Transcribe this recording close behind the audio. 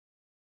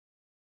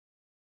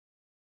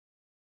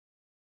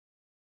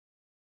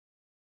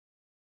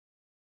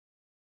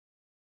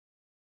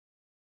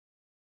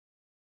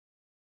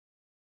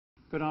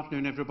Good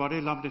afternoon, everybody.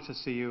 Lovely to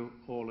see you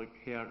all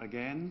here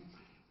again.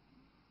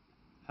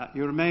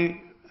 You may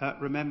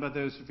remember,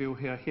 those of you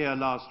who were here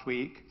last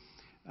week,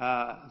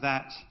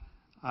 that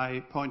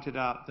I pointed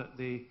out that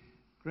the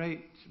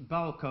great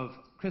bulk of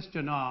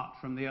Christian art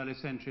from the early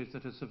centuries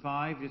that has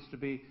survived is to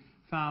be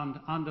found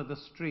under the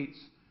streets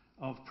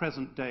of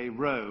present-day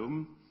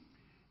Rome.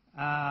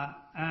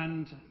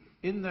 And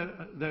in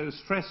those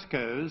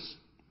frescoes,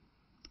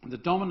 the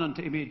dominant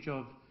image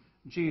of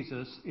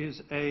Jesus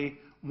is a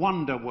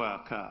wonder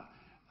worker.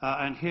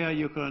 And here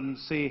you can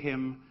see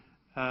him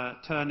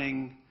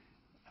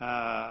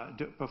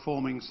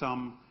performing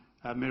some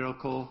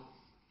miracle,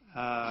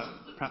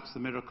 perhaps the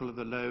miracle of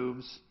the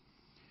loaves.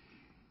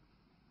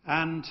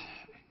 And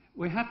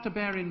we have to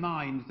bear in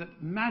mind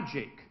that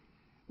magic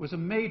was a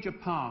major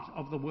part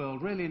of the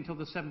world, really until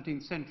the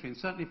 17th century, and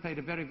certainly played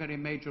a very, very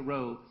major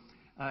role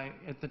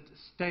at the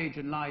stage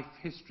in life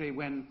history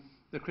when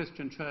the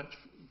Christian church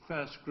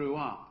first grew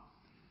up.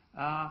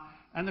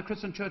 And the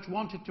Christian church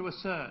wanted to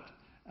assert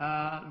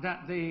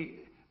that the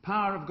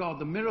power of God,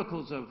 the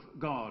miracles of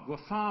God, were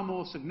far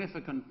more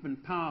significant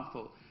and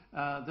powerful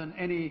than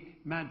any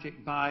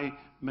magic by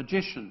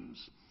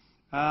magicians.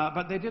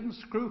 But they didn't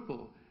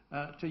scruple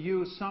to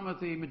use some of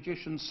the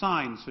magician's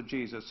signs for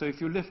Jesus. So if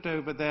you lift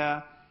over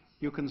there,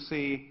 you can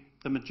see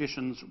the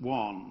magician's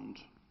wand.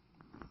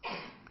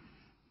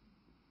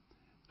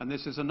 And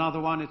this is another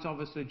one. It's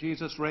obviously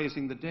Jesus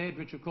raising the dead,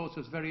 which of course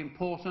was very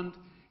important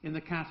in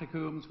the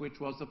catacombs, which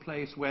was the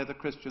place where the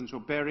Christians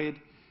were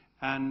buried.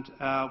 And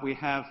we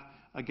have,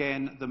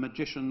 again, the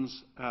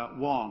magician's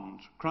wand.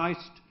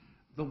 Christ,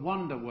 the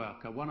wonder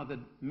worker, one of the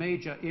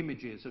major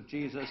images of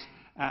Jesus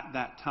at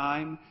that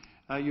time.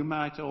 You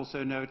might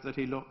also note that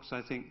he looks,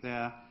 I think,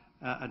 there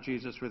at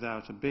Jesus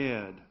without a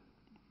beard.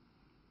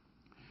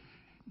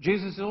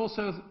 Jesus is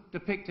also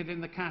depicted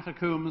in the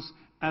catacombs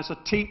as a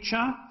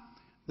teacher.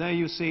 There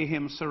you see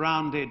him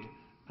surrounded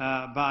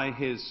by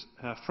his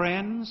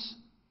friends.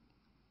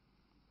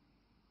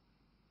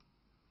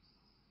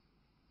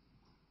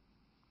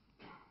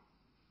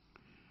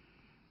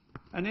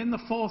 And in the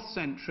 4th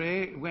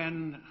century,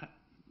 when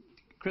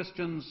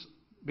Christians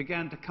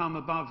began to come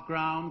above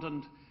ground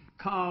and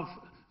carve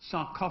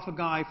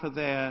sarcophagi for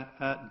their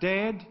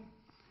dead,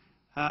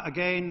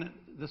 again,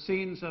 the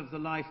scenes of the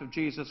life of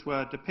Jesus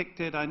were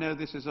depicted. I know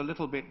this is a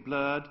little bit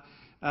blurred,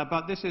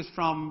 but this is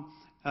from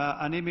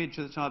an image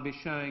that I'll be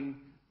showing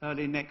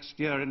early next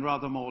year in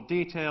rather more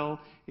detail.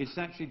 It's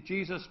actually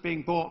Jesus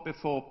being brought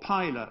before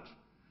Pilate.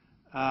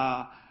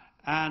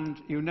 And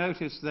you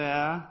notice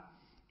there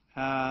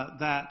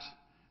that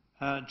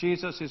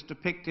Jesus is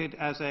depicted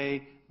as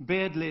a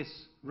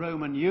beardless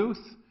Roman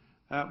youth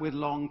with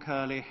long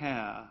curly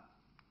hair.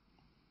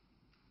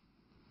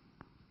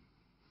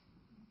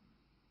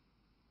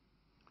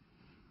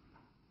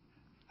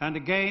 And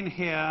again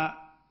here,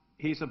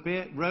 he's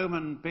a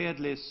Roman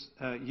beardless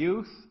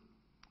youth.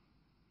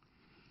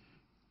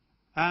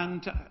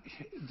 And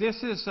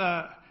this is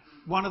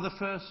one of the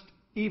first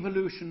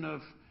evolution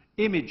of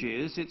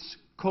images. It's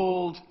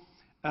called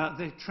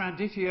the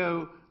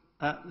traditio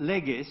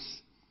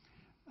legis,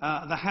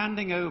 the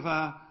handing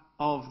over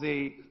of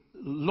the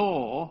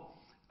law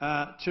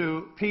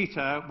to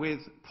Peter with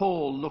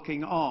Paul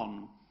looking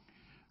on.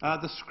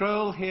 The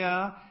scroll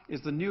here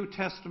is the New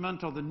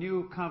Testament or the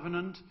New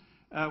Covenant,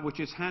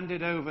 which is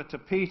handed over to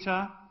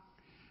Peter.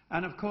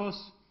 And of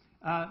course,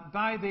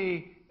 by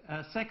the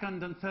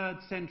 2nd and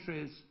 3rd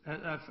centuries,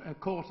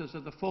 quarters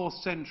of the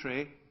 4th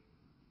century,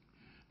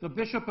 the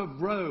Bishop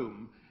of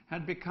Rome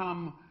had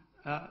become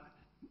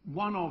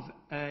one of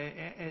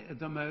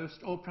the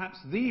most, or perhaps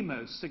the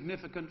most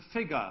significant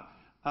figure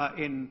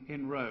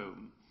in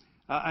Rome.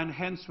 And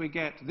hence we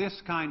get this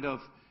kind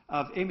of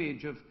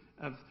image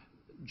of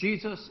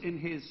Jesus in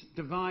his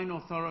divine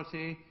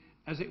authority,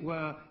 as it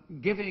were,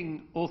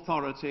 giving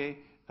authority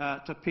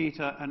to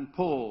Peter and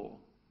Paul.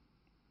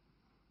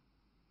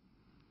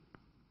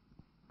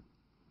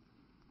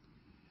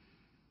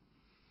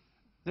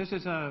 This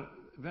is a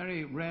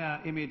very rare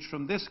image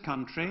from this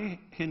country,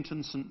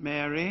 Hinton St.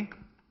 Mary.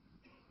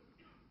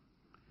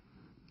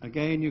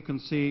 Again, you can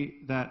see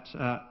that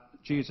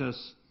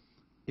Jesus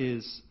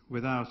is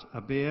without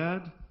a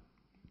beard.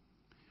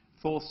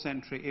 4th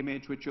century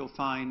image, which you'll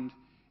find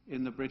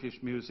in the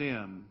British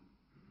Museum.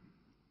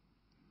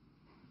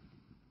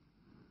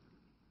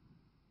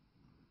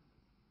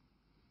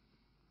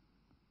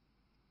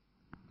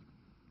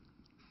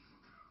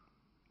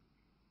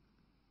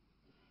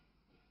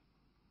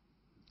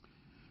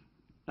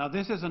 Now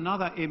this is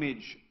another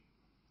image,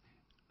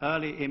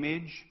 early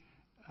image,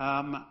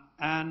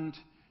 and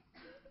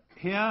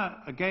here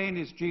again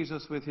is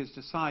Jesus with his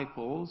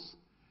disciples,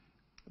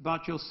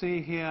 but you'll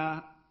see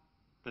here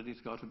that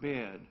he's got a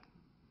beard.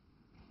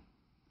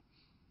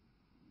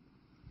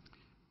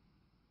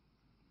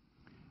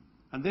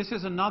 And this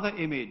is another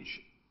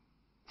image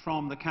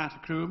from the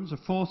catacombs, a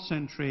 4th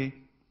century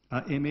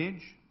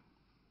image,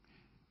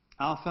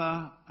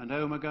 Alpha and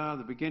Omega,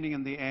 the beginning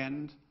and the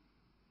end.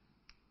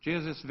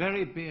 Jesus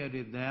very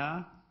bearded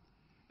there,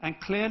 and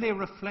clearly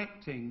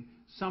reflecting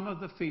some of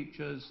the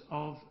features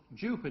of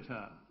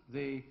Jupiter,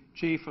 the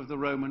chief of the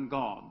Roman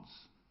gods.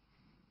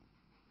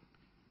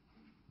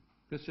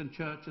 Christian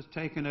Church has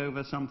taken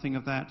over something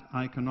of that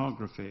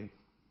iconography.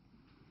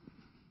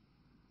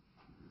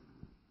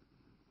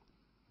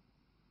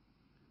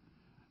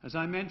 As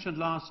I mentioned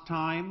last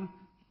time,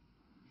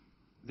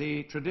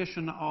 the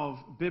tradition of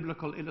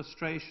biblical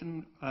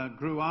illustration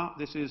grew up.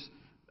 This is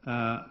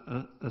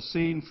a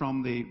scene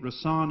from the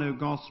Rossano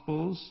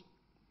Gospels.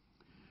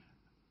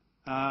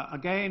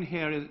 Again,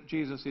 here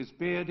Jesus is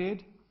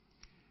bearded.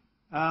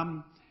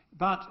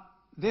 But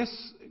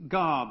this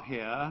garb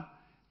here,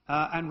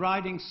 and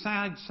riding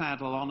side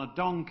saddle on a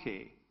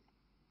donkey,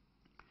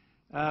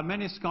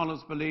 many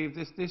scholars believe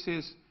this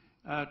is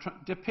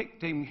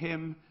depicting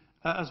him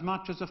as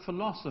much as a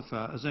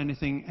philosopher as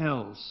anything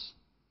else.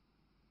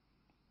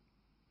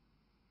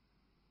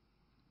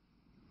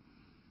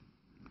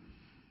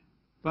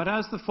 But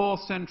as the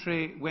 4th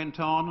century went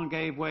on and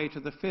gave way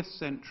to the 5th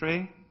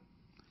century,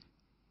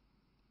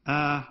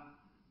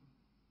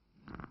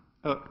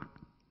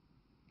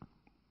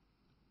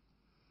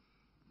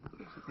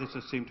 this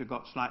has seemed to have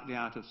got slightly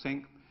out of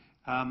sync.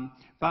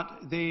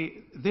 But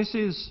this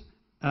is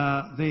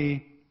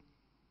the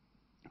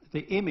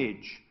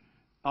image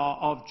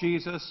of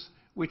Jesus,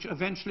 which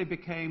eventually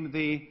became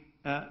the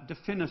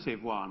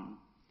definitive one.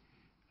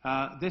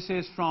 This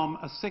is from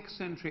a 6th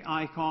century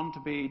icon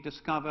to be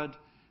discovered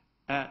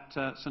at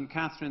St.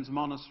 Catherine's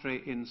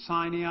Monastery in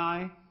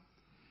Sinai.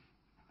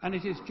 And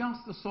it is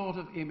just the sort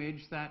of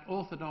image that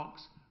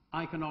Orthodox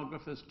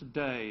iconographers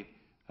today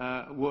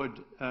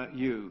would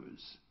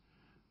use.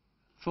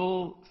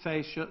 Full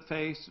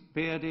face,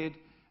 bearded,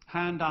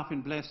 hand up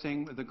in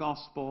blessing with the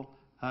gospel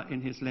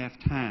in his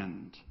left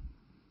hand.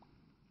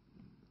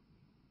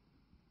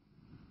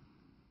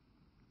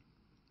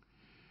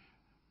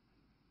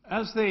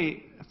 As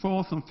the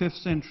 4th and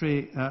 5th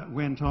century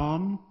went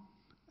on,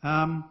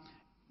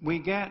 we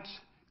get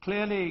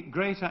clearly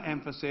greater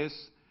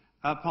emphasis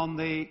upon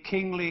the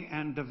kingly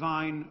and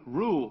divine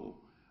rule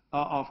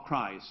of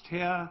Christ.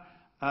 Here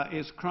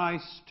is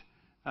Christ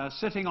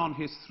sitting on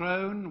his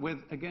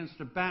throne against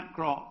a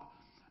backdrop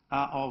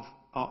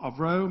of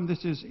Rome.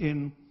 This is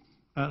in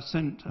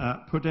St.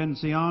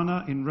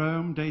 Pudenziana in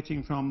Rome,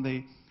 dating from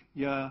the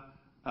year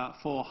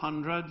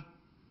 400.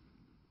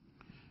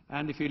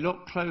 And if you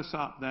look close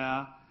up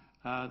there,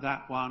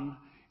 that one,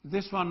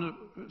 this one,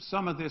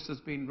 some of this has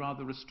been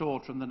rather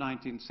restored from the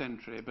 19th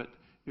century, but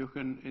you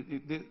can,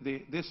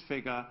 this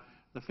figure,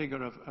 the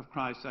figure of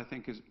Christ, I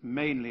think, is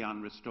mainly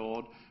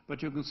unrestored,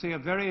 but you can see a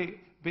very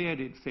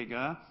bearded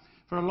figure.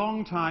 For a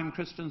long time,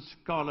 Christian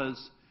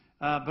scholars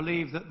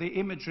believed that the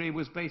imagery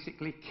was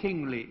basically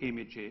kingly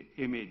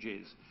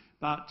images,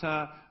 but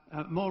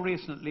more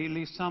recently, at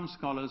least some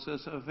scholars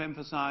have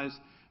emphasized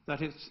that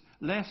it's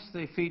less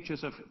the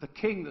features of the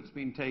king that's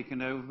been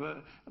taken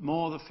over,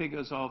 more the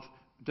figures of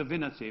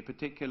divinity,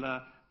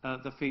 particular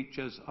the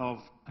features of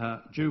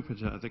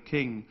Jupiter, the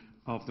king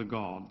of the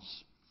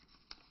gods.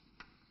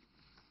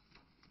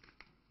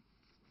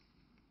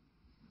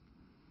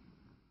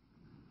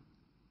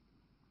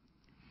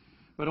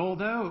 But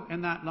although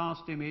in that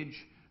last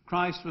image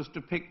Christ was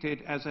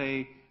depicted as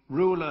a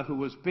ruler who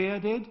was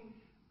bearded,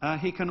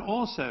 he can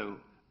also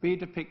be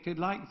depicted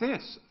like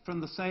this from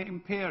the same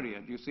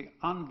period. You see,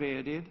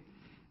 unbearded,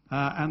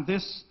 and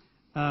this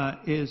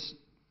is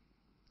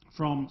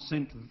from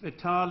St.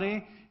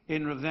 Vitali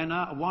in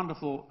Ravenna, a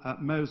wonderful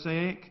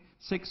mosaic,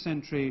 6th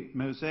century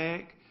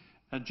mosaic.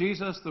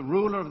 Jesus, the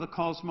ruler of the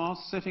cosmos,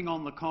 sitting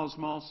on the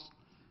cosmos,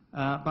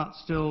 but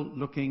still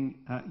looking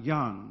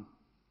young.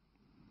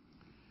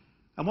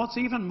 And what's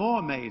even more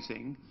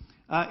amazing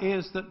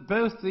is that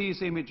both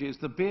these images,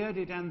 the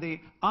bearded and the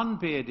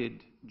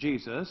unbearded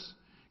Jesus,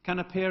 can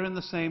appear in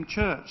the same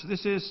church.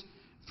 This is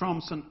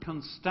from St.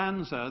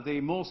 Constanza, the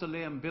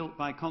mausoleum built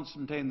by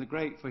Constantine the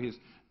Great for his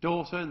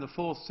daughter in the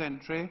 4th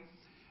century.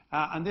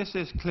 And this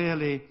is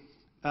clearly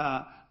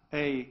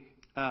a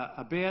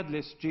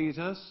beardless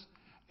Jesus.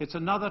 It's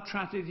another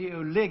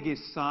Traditio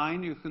Legis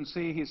sign. You can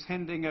see he's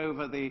handing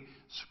over the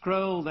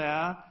scroll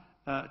there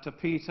to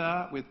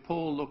Peter, with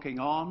Paul looking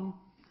on.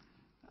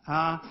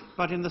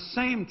 But in the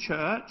same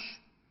church,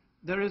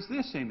 there is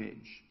this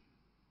image,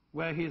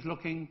 where he is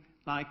looking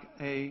like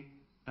a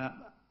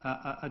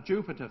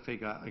Jupiter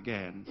figure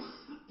again.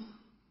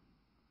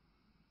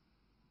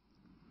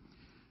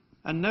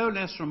 And no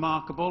less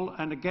remarkable,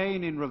 and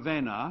again in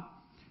Ravenna,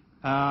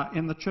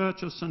 in the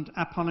church of St.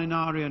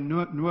 Apollinario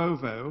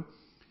Nuovo,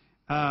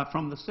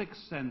 from the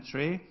 6th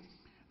century,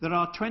 there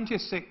are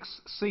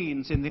 26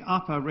 scenes in the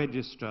upper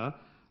register,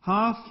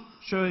 half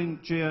showing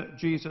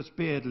Jesus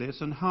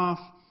beardless and half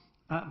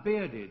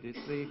bearded.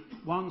 It's the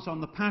ones on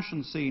the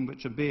Passion scene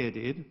which are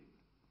bearded.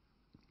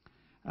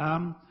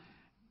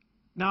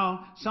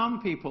 Now,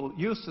 some people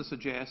used to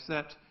suggest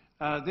that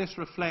this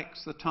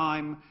reflects the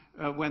time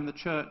when the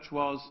church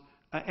was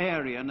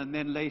Arian and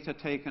then later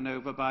taken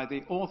over by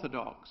the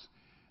Orthodox.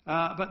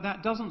 But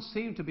that doesn't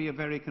seem to be a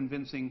very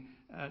convincing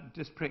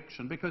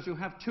description, because you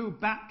have two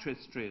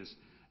baptistries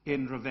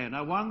in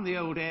Ravenna, one the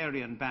old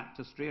Arian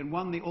baptistry and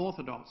one the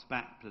Orthodox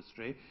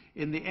baptistry.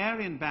 In the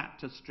Arian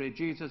baptistry,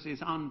 Jesus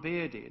is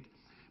unbearded.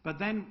 But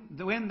then,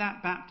 when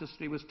that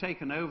baptistry was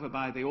taken over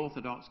by the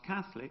Orthodox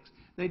Catholics,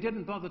 they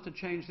didn't bother to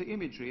change the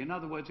imagery. In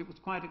other words, it was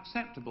quite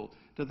acceptable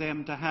to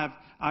them to have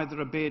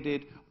either a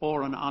bearded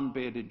or an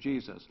unbearded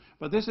Jesus.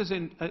 But this is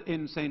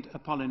in St.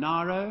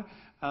 Apollinaro.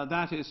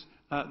 That is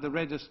the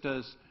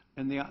registers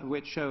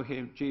which show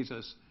him,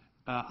 Jesus,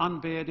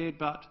 unbearded,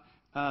 but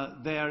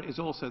there is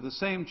also the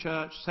same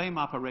church, same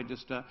upper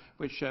register,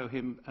 which show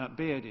him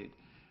bearded.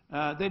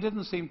 They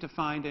didn't seem to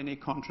find any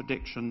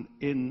contradiction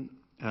in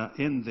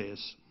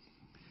this.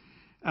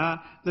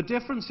 The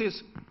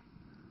differences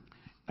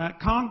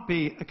can't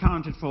be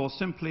accounted for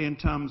simply in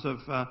terms of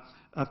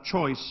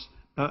choice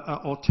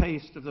or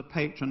taste of the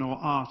patron or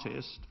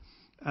artist.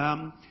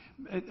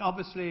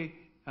 Obviously,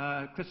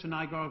 Christian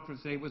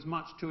iconography was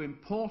much too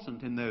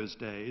important in those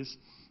days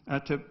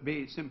to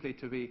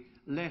be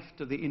left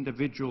to the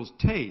individual's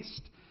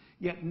taste.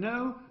 Yet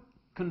no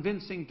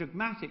convincing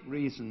dogmatic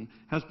reason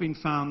has been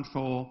found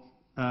for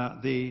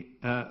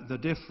the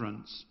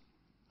difference.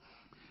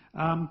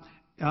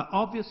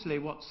 Obviously,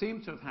 what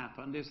seems to have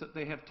happened is that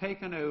they have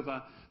taken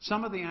over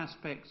some of the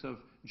aspects of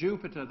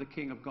Jupiter, the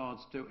king of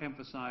gods, to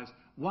emphasize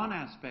one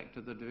aspect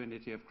of the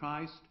divinity of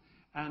Christ,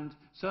 and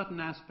certain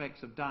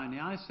aspects of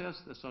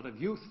Dionysus, the sort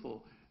of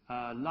youthful,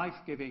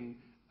 life-giving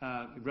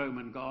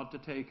Roman god, to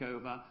take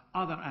over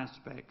other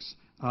aspects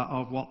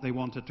of what they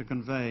wanted to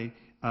convey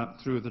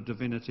through the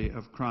divinity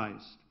of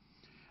Christ.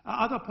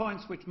 Other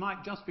points which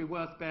might just be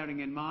worth bearing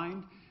in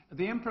mind: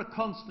 the Emperor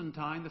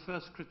Constantine, the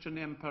first Christian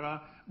emperor,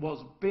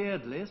 was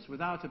beardless,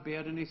 without a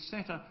beard, and he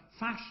set a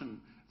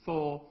fashion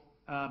for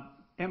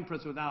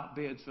emperors without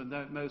beards for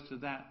most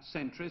of that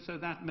century, so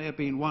that may have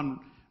been one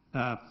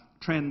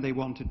trend they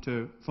wanted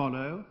to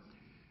follow.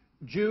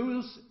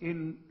 Jews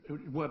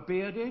were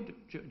bearded,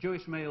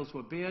 Jewish males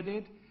were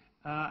bearded,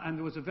 and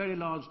there was a very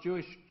large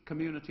Jewish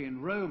community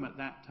in Rome at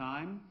that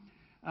time.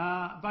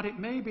 But it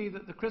may be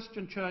that the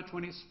Christian church,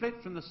 when it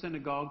split from the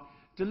synagogue,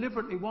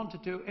 deliberately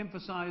wanted to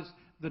emphasize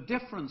the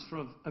difference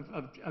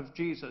of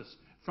Jesus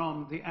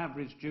from the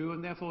average Jew,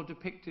 and therefore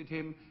depicted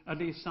him, at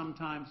least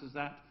sometimes, as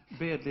that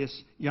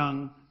beardless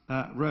young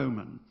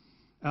Roman.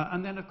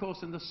 And then, of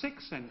course, in the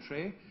 6th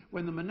century,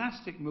 when the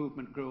monastic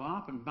movement grew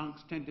up and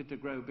monks tended to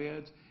grow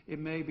beards, it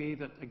may be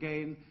that,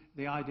 again,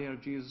 the idea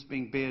of Jesus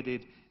being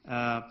bearded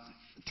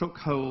took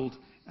hold,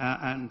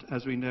 and,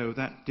 as we know,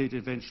 that did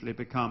eventually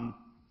become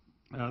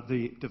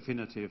the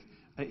definitive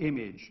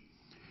image.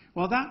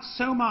 Well, that's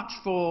so much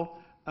for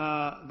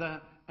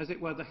as it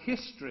were, the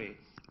history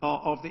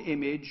of the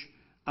image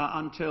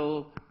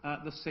until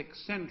the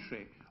 6th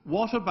century.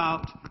 What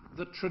about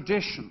the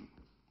tradition?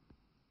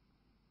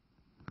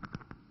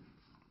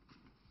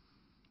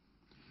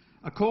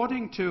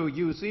 According to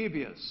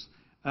Eusebius,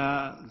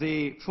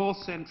 the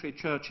 4th century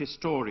church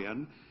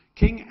historian,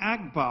 King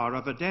Akbar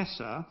of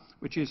Edessa,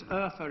 which is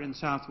Urfa in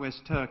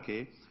southwest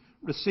Turkey,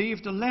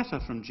 received a letter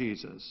from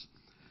Jesus.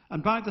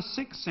 And by the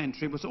 6th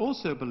century it was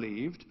also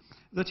believed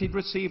that he'd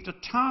received a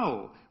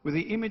towel with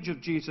the image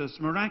of Jesus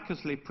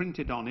miraculously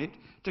printed on it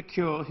to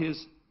cure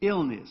his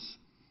illness.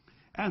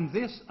 And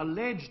this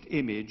alleged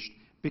image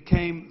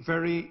became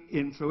very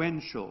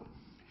influential.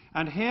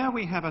 And here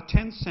we have a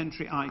 10th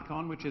century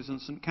icon, which is in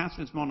St.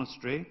 Catherine's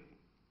Monastery,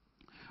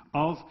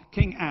 of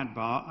King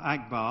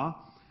Akbar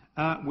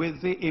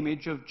with the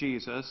image of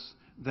Jesus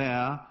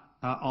there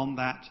on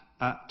that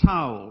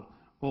towel,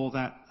 or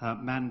that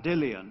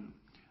mandilion.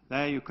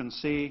 There you can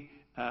see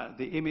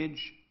the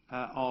image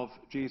of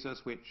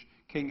Jesus which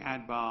King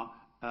Akbar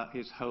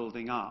is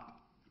holding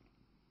up.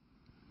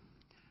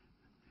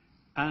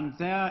 And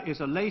there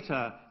is a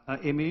later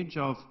image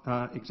of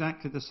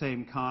exactly the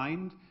same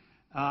kind.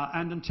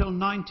 And until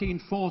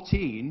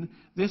 1914,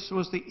 this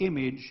was the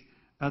image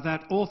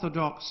that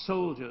Orthodox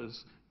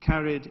soldiers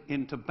carried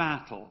into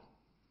battle.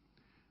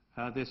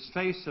 This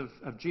face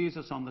of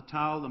Jesus on the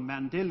towel, the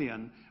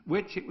mandilion,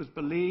 which it was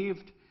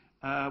believed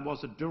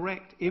was a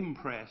direct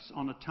impress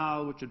on a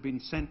towel which had been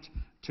sent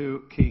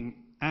to King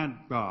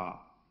Akbar.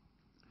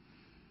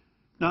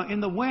 Now,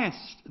 in the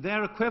West,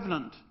 their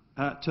equivalent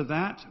to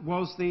that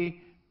was the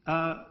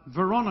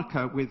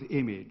Veronica with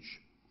image.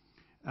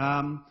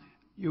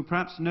 You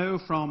perhaps know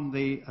from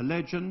the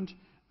legend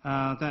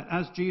that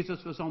as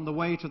Jesus was on the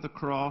way to the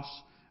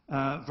cross,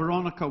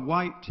 Veronica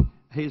wiped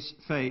his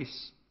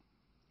face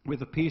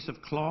with a piece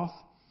of cloth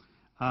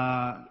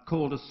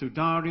called a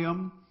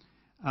sudarium,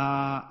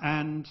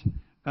 and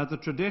the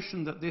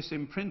tradition that this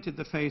imprinted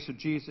the face of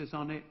Jesus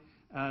on it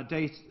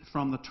dates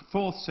from the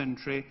 4th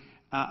century,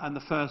 and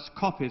the first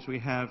copies we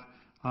have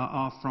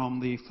are from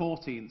the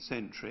 14th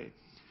century.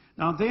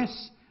 Now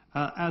this,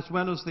 as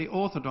well as the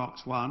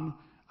Orthodox one,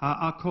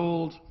 are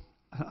called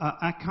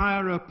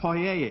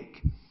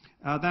acheiropoieic,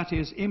 that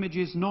is,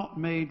 images not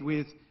made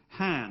with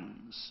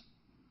hands.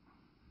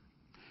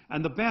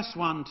 And the best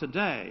one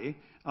today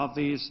of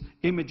these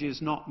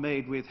images not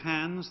made with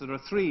hands, there are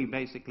 3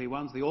 basically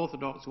ones: the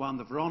Orthodox one,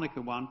 the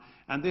Veronica one,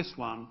 and this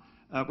one,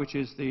 which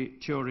is the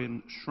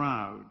Turin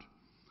shroud.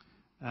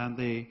 and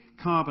the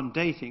carbon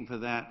dating for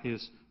that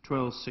is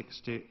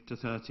 1260 to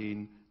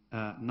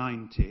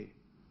 1390.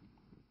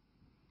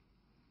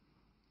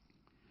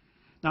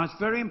 Now, it's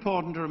very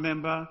important to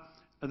remember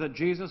that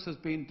Jesus has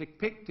been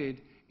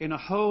depicted in a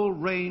whole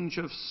range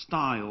of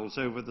styles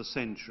over the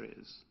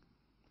centuries.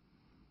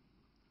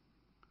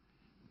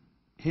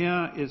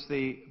 Here is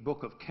the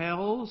Book of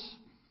Kells,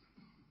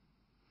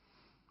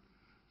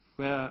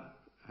 where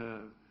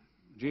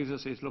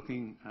Jesus is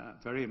looking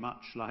very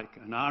much like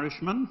an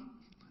Irishman,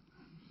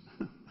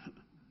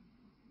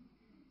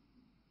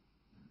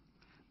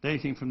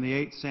 dating from the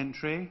 8th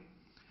century.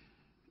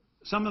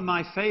 Some of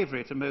my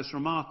favourite and most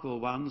remarkable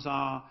ones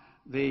are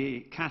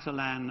the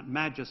Catalan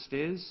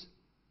Majesties.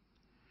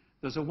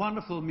 There's a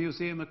wonderful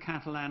Museum of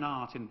Catalan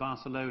Art in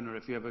Barcelona,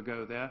 if you ever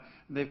go there.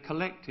 They've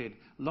collected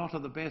a lot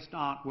of the best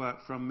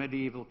artwork from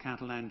medieval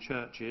Catalan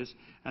churches,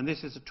 and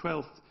this is a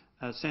 12th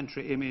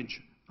century image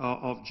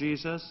of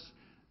Jesus,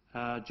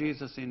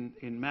 Jesus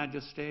in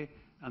majesty,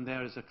 and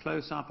there is a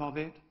close-up of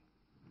it.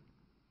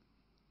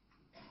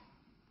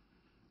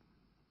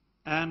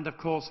 And, of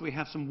course, we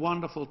have some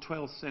wonderful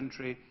 12th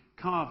century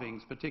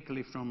carvings,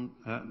 particularly from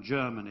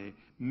Germany.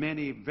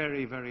 Many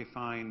very, very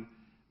fine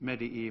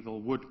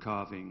medieval wood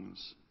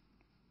carvings.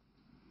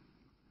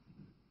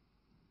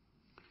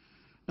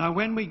 Now,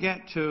 when we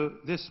get to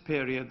this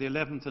period, the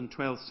 11th and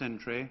 12th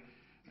century,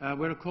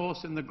 we're, of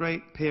course, in the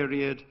great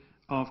period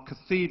of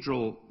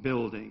cathedral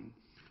building,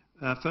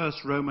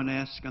 first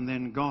Romanesque and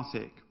then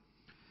Gothic.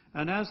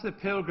 And as the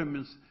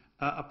pilgrims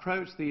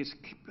approach these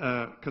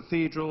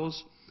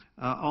cathedrals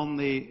on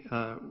the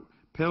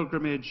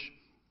pilgrimage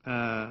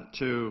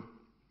to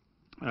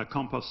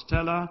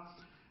Compostela,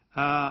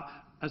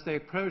 as they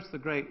approached the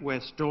great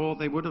west door,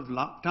 they would have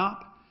looked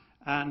up,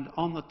 and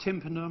on the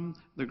tympanum,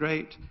 the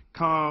great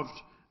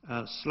carved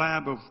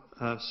slab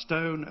of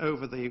stone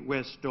over the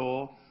west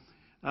door,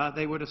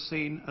 they would have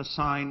seen a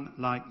sign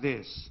like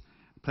this.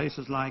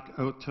 Places like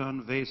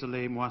Autun,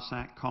 Vézelay,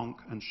 Moissac,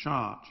 Conques, and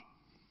Chartres.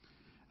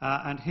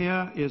 And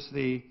here is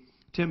the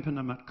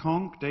tympanum at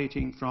Conques,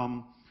 dating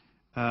from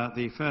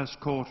the first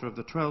quarter of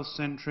the 12th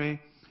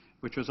century,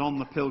 which was on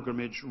the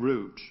pilgrimage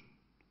route.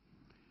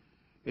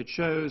 It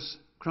shows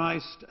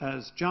Christ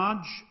as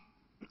judge,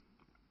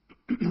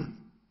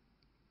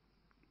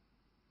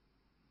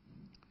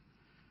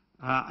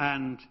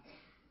 and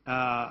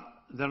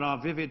there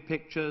are vivid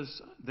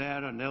pictures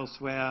there and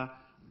elsewhere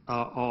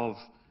of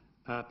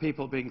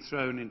people being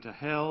thrown into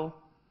hell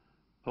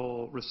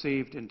or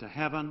received into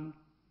heaven,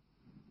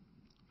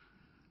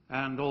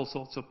 and all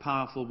sorts of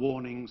powerful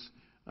warnings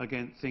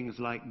against things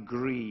like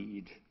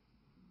greed.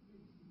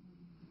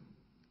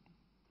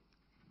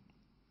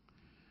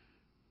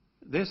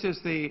 This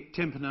is the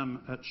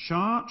tympanum at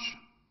Chartres,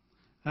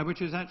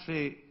 which is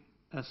actually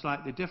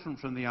slightly different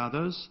from the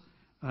others.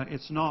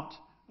 It's not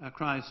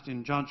Christ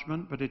in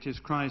judgment, but it is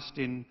Christ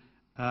in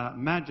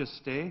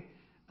majesty,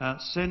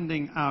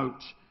 sending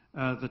out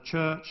the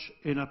church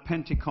in a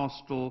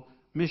Pentecostal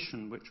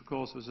mission, which of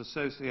course was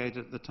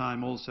associated at the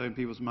time also in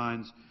people's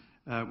minds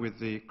with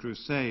the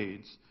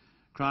Crusades.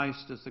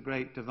 Christ as the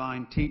great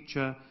divine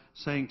teacher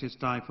saying to his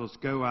disciples,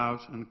 go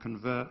out and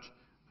convert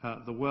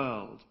the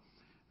world.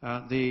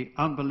 The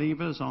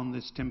unbelievers on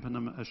this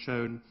tympanum are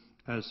shown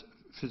as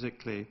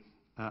physically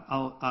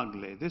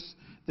ugly.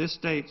 This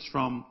dates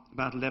from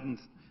about 11th.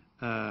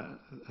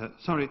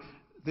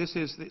 This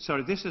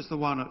is the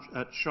one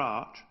at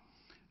Chartres,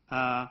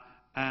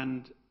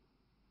 and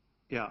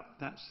yeah,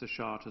 that's the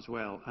Chartres as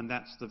well, and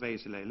that's the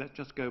Vézelay. Let's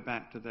just go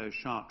back to those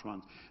Chartres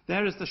ones.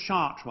 There is the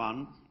Chartres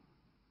one,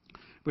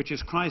 which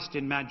is Christ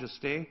in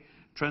majesty,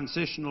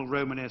 transitional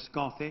Romanesque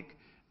Gothic,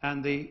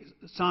 and the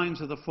signs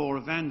of the four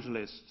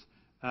evangelists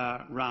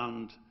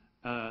round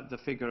the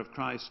figure of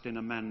Christ in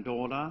a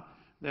mandorla.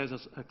 There's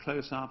a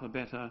close-up, a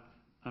better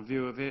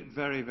view of it.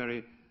 Very,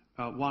 very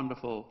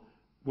wonderful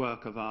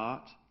work of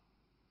art.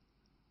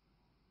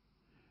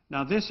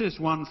 Now, this is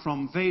one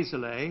from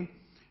Vézelay,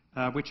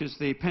 which is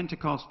the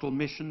Pentecostal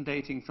mission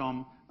dating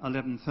from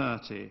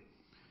 1130,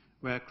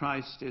 where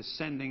Christ is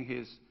sending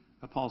his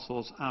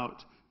apostles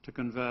out to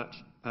convert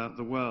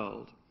the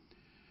world.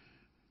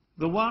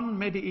 The one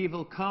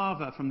medieval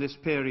carver from this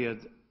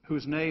period,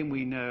 whose name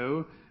we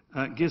know,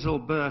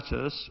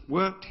 Giselbertus,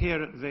 worked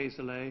here at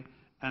Vézelay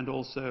and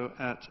also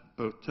at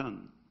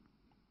Autun.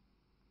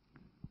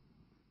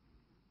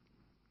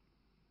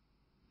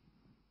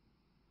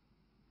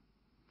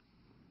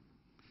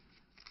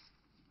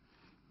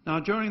 Now,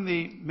 during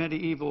the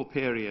medieval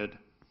period,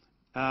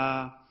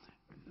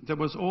 there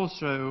was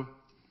also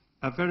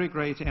a very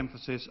great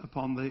emphasis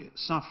upon the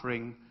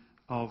suffering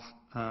of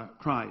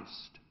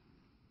Christ.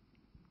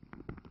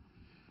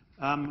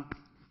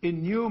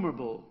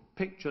 Innumerable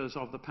pictures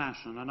of the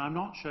Passion, and I'm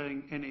not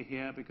showing any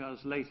here because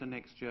later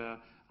next year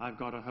I've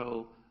got a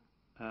whole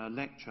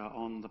lecture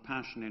on the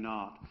Passion in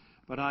art,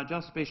 but I'll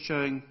just be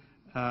showing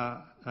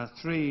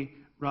three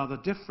rather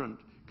different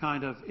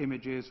kind of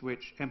images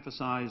which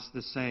emphasize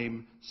the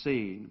same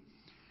scene.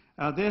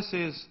 This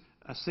is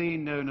a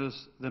scene known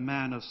as the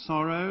Man of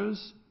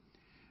Sorrows.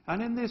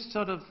 And in this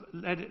sort of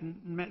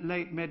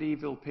late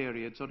medieval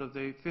period, sort of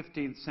the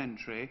 15th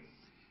century,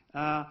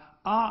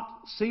 art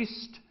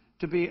ceased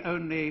to be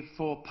only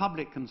for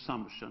public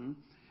consumption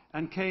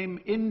and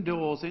came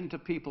indoors into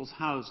people's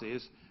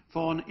houses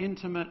for an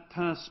intimate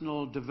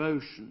personal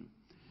devotion.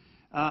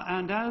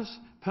 And as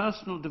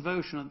personal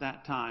devotion at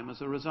that time,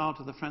 as a result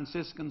of the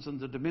Franciscans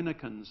and the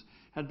Dominicans,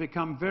 had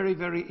become very,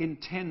 very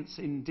intense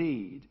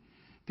indeed,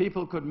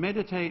 people could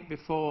meditate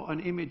before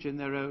an image in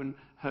their own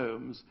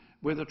homes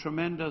with a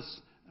tremendous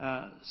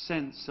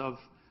sense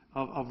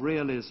of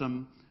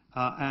realism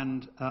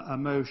and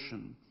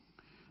emotion.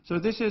 So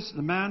this is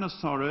the Man of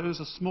Sorrows,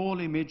 a small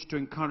image to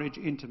encourage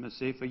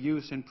intimacy for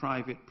use in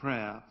private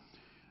prayer,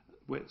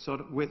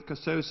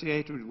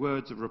 associated with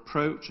words of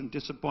reproach and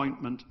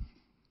disappointment,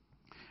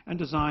 and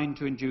designed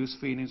to induce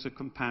feelings of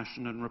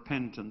compassion and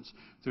repentance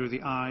through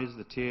the eyes,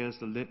 the tears,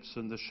 the lips,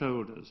 and the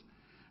shoulders.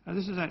 And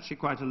this is actually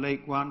quite a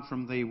late one,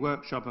 from the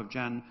workshop of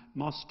Jan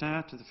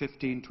Mostert to the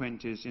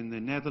 1520s in the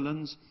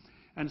Netherlands.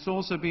 And it's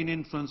also been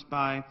influenced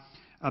by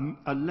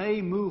a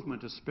lay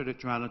movement of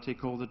spirituality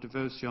called the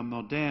Devotion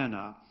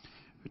Moderna,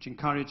 which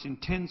encouraged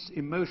intense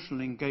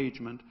emotional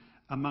engagement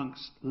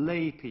amongst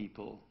lay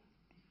people.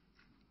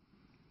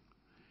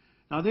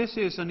 Now this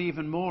is an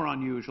even more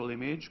unusual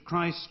image,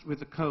 Christ with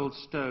the cold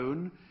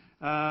stone.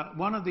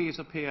 One of these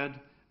appeared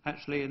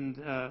actually in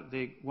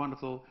the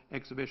wonderful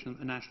exhibition at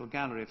the National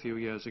Gallery a few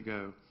years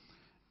ago,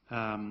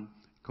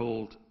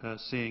 called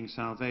Seeing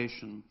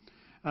Salvation.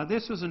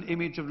 This was an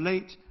image of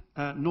late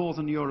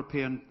Northern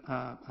European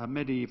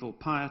medieval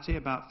piety,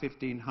 about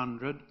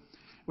 1500,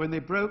 when they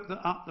broke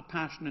up the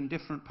Passion in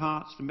different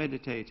parts to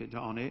meditate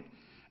on it.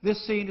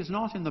 This scene is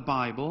not in the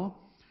Bible,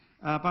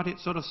 but it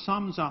sort of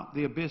sums up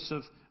the abyss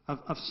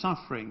of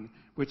suffering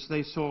which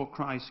they saw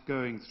Christ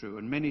going through.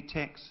 And many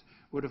texts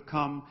would have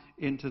come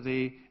into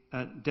the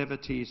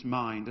devotee's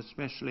mind,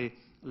 especially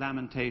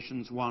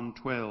Lamentations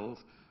 1:12.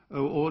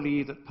 O all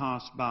ye that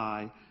pass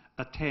by,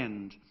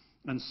 attend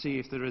and see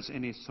if there is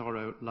any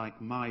sorrow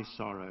like my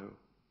sorrow.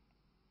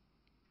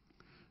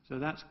 So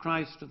that's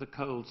Christ to the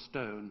cold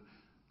stone,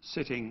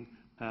 sitting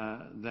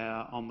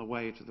there on the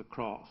way to the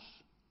cross.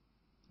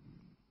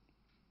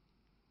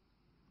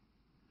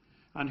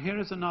 And here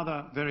is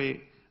another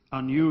very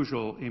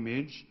unusual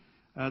image,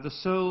 the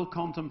soul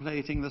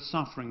contemplating the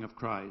suffering of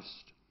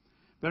Christ.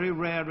 Very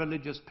rare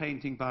religious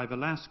painting by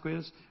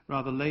Velázquez,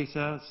 rather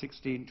later,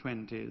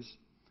 1620s.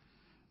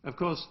 Of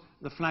course,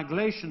 the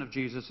flagellation of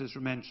Jesus is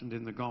mentioned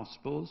in the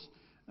Gospels,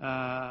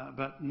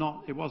 but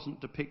it wasn't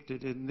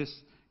depicted in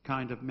this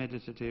kind of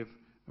meditative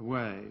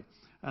way.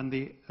 And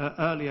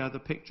earlier the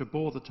picture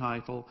bore the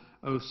title,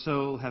 O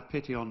soul, have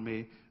pity on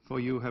me, for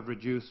you have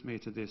reduced me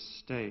to this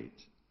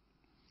state.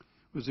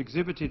 It was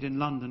exhibited in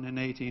London in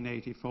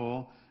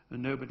 1884,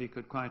 and nobody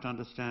could quite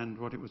understand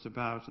what it was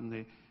about, and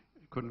they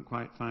couldn't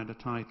quite find a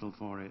title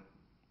for it.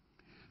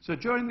 So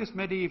during this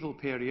medieval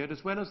period,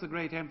 as well as the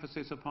great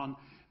emphasis upon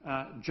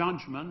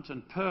judgment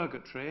and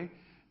purgatory,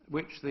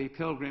 which the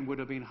pilgrim would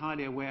have been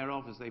highly aware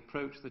of as they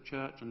approached the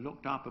church and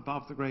looked up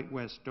above the great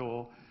west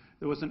door,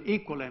 there was an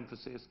equal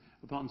emphasis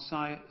upon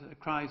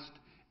Christ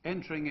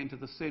entering into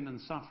the sin and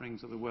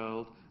sufferings of the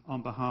world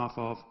on behalf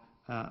of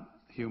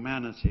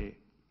humanity.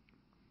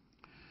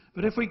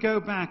 But if we go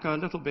back a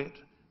little bit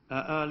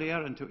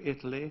earlier into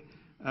Italy,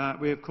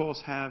 we of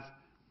course have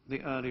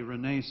the early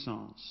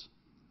Renaissance,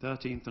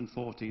 13th and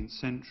 14th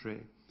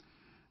century,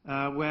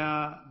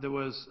 where there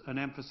was an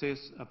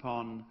emphasis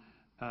upon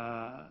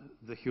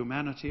the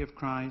humanity of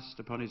Christ,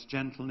 upon his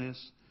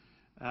gentleness,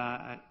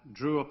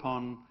 drew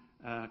upon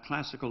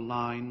classical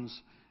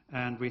lines,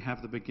 and we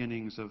have the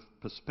beginnings of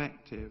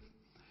perspective.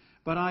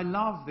 But I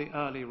love the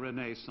early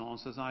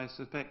Renaissance, as I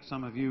suspect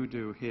some of you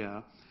do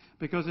here,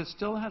 because it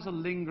still has a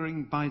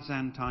lingering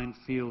Byzantine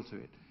feel to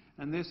it,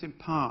 and this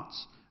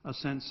imparts a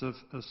sense of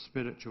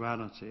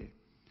spirituality.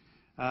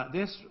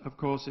 This, of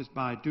course, is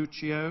by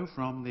Duccio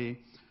from the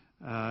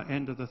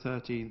end of the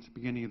 13th,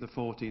 beginning of the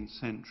 14th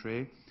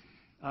century.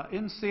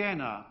 In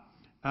Siena,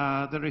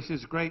 there is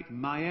this great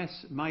Meister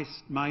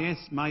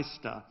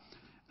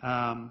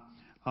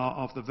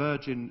of the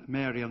Virgin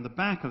Mary. On the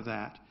back of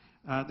that,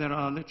 there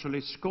are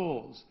literally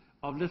scores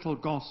of little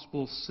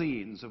gospel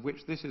scenes, of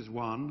which this is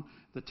one,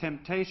 the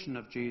temptation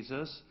of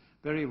Jesus,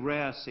 very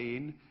rare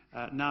scene,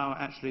 now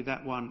actually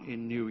that one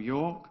in New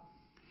York.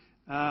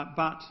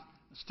 But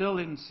still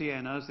in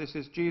Siena, this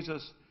is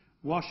Jesus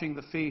washing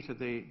the feet of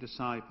the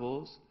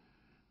disciples.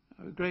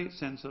 A great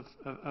sense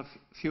of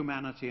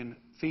humanity and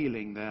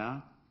feeling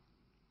there.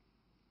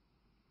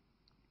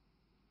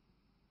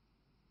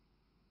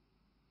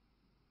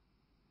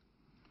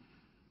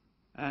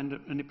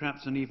 And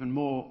perhaps an even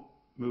more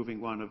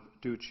moving one of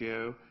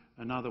Duccio,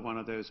 another one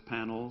of those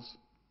panels,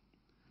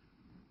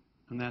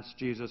 and that's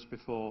Jesus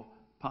before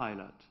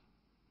Pilate,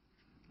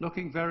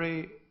 looking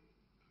very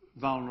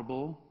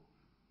vulnerable,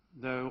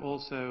 though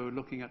also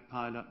looking at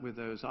Pilate with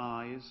those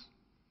eyes.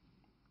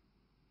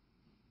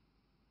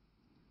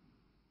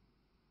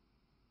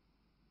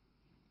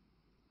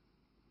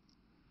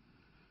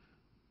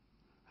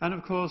 And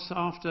of course,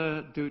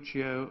 after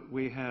Duccio,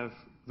 we have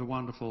the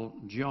wonderful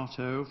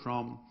Giotto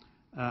from,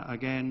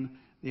 again,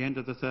 the end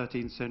of the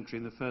 13th century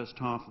and the first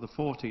half of the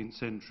 14th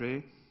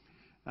century.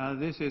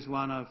 This is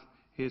one of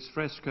his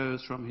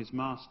frescoes from his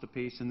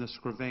masterpiece in the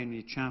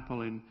Scrivani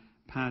Chapel in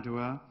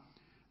Padua,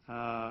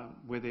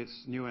 with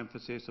its new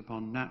emphasis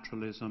upon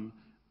naturalism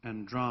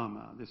and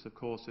drama. This, of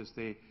course, is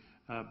the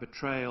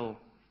betrayal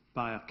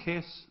by a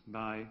kiss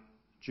by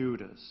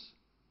Judas.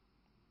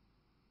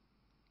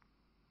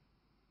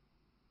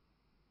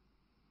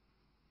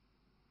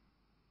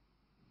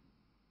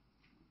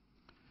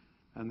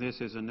 And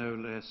this is a no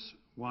less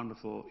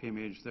wonderful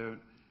image, though I'm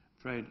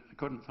afraid I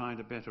couldn't find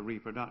a better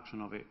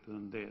reproduction of it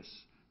than this.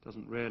 It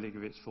doesn't really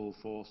give its full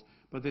force.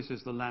 But this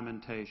is the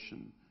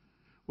Lamentation,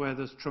 where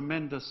there's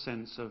tremendous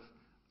sense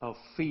of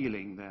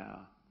feeling there.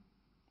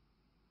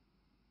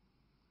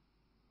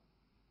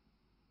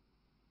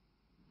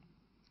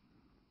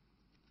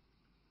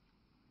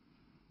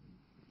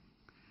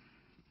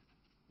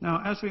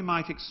 Now, as we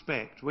might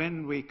expect,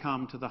 when we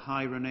come to the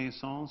High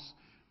Renaissance,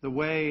 the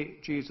way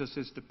Jesus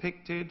is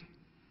depicted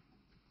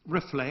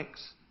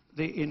reflects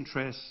the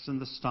interests and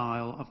the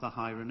style of the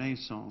High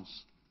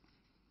Renaissance,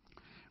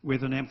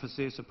 with an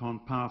emphasis upon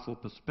powerful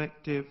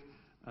perspective,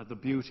 the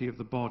beauty of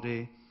the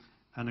body,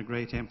 and a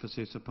great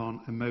emphasis upon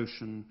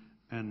emotion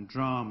and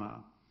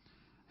drama.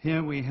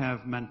 Here we have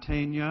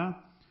Mantegna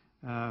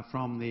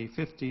from the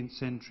 15th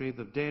century,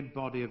 the dead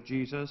body of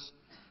Jesus,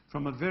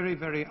 from a very,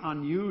 very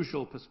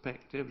unusual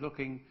perspective,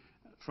 looking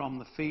from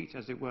the feet,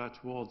 as it were,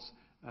 towards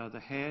the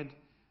head,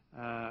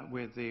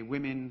 with the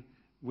women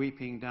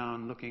weeping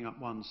down, looking up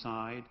one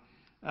side.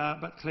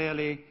 But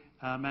clearly,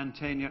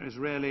 Mantegna is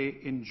really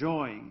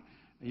enjoying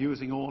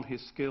using all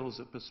his skills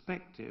of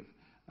perspective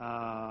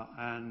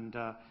and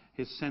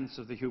his sense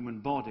of the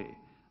human body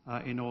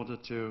in order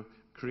to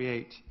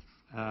create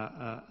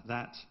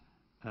that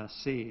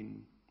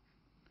scene.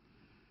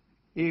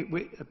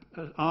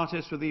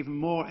 Artists with even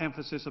more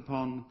emphasis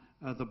upon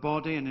the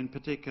body, and in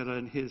particular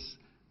in his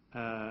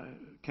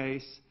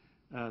case,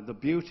 the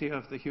beauty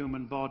of the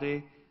human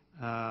body.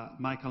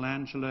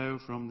 Michelangelo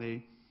from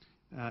the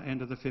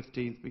end of the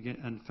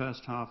 15th and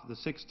first half of the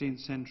 16th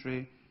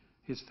century,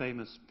 his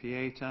famous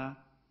Pieta.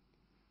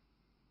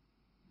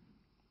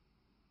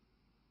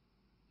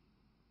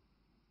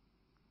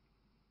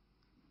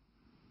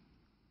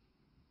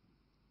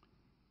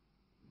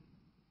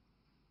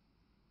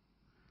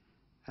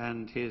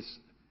 And his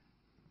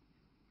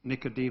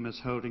Nicodemus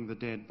holding the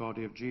dead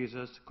body of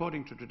Jesus.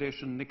 According to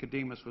tradition,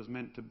 Nicodemus was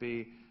meant to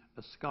be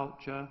a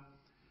sculpture,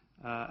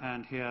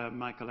 and here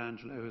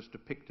Michelangelo has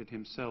depicted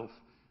himself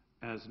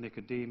as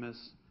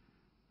Nicodemus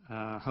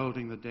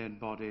holding the dead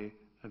body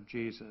of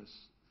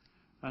Jesus.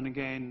 And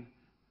again,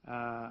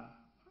 a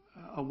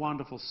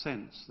wonderful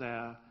sense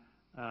there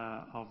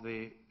of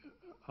the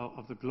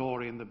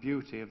glory and the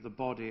beauty of the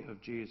body of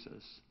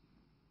Jesus.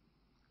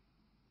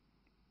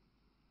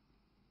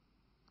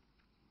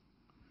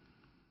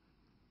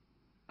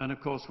 And of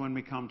course, when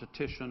we come to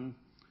Titian,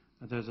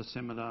 there's a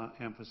similar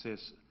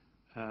emphasis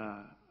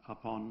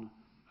upon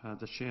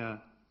the sheer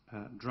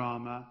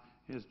drama.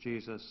 Here's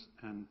Jesus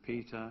and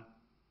Peter.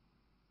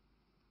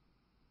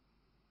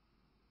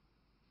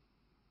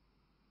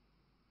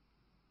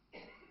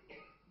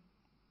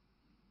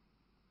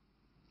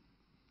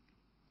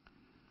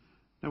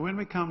 Now, when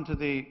we come to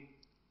the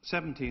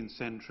 17th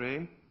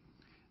century,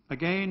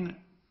 again,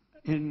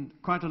 in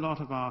quite a lot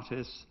of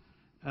artists,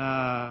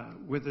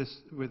 with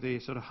the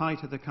sort of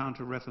height of the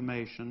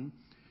Counter-Reformation,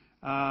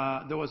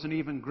 there was an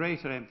even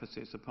greater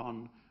emphasis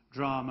upon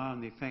drama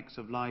and the effects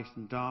of light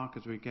and dark,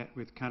 as we get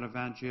with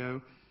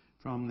Caravaggio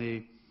from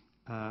the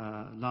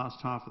last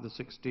half of the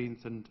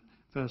 16th and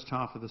first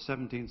half of the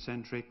 17th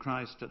century,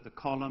 Christ at the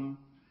Column.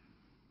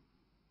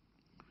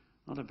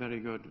 Not a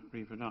very good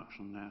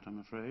reproduction, that, I'm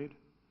afraid.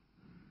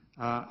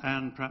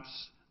 And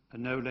perhaps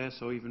no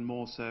less or even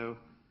more so,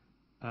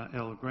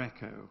 El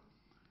Greco,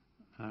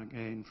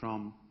 again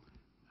from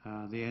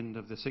the end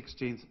of the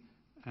 16th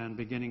and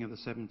beginning of the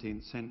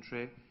 17th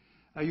century.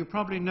 You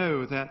probably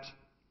know that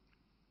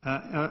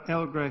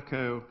El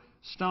Greco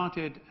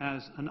started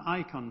as an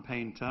icon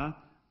painter,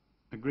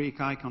 a Greek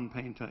icon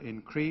painter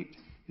in Crete.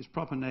 His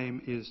proper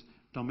name is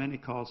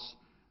Domenikos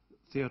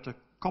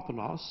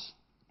Theotokopoulos,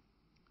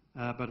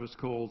 but was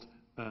called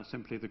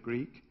simply the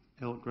Greek,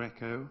 El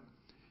Greco.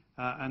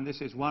 And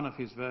this is one of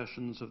his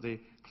versions of the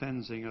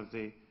cleansing of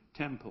the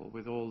temple,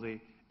 with all the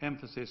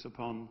emphasis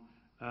upon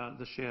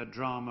the sheer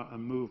drama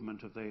and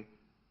movement of the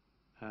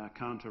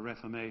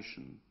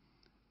Counter-Reformation,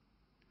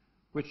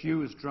 which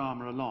used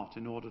drama a lot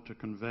in order to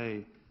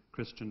convey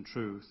Christian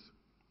truth.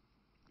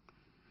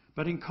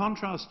 But in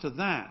contrast to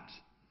that,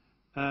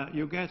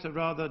 you get a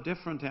rather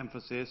different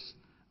emphasis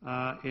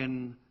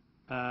in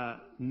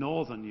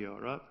Northern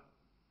Europe.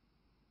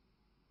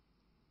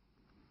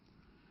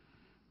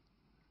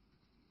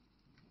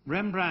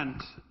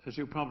 Rembrandt, as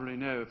you probably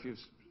know, if you've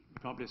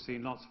probably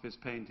seen lots of his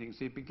paintings,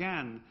 he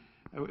began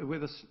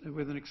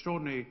with an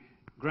extraordinary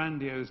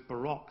grandiose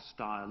Baroque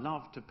style,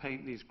 loved to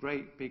paint these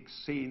great big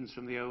scenes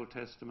from the Old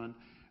Testament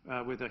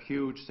with a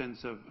huge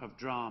sense of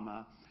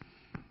drama.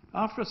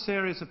 After a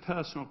series of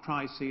personal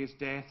crises,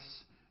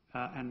 deaths,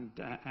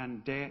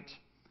 and debt,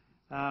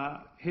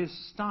 his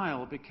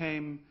style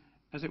became,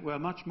 as it were,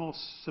 much more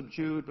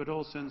subdued, but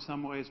also in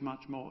some ways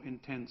much more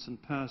intense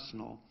and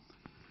personal.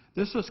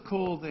 This was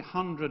called the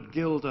 100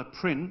 guilder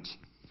print,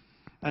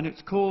 and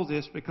it's called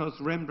this because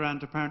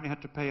Rembrandt apparently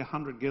had to pay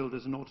 100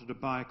 guilders in order to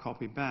buy a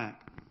copy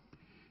back.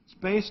 It's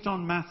based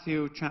on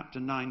Matthew chapter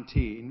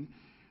 19,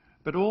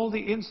 but all the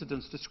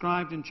incidents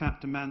described in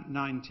chapter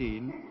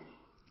 19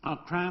 are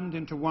crammed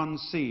into one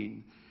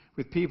scene,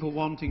 with people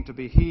wanting to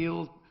be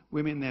healed,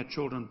 women, their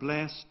children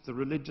blessed, the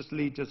religious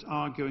leaders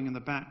arguing in the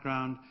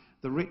background,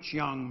 the rich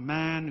young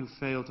man who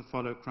failed to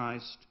follow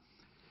Christ.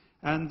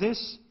 And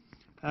this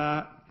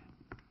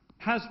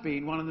has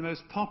been one of the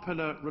most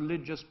popular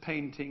religious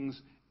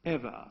paintings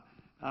ever.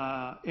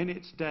 In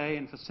its day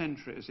and for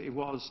centuries, it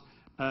was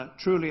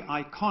truly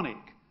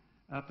iconic,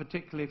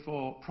 particularly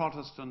for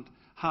Protestant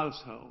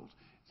households.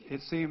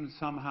 It seemed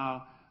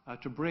somehow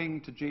to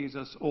bring to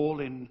Jesus all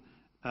in.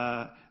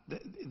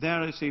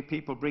 There you see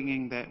people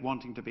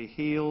wanting to be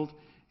healed.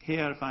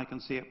 Here, if I can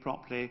see it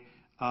properly,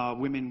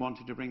 women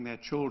wanting to bring their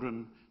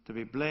children to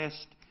be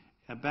blessed.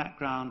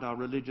 Background are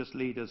religious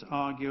leaders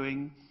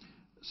arguing.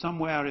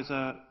 Somewhere is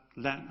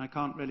I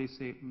can't really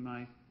see it in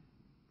my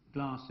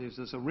glasses.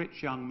 There's a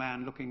rich young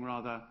man looking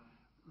rather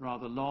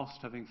lost,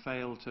 having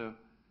failed to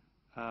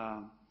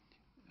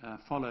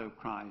follow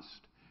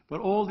Christ. But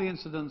all the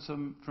incidents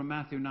from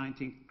Matthew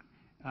 19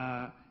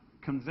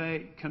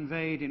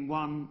 conveyed in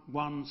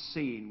one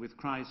scene with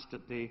Christ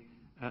at the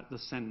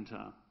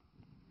centre.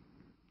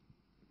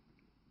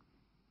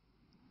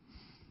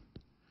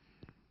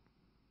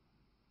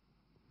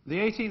 The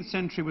 18th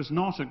century was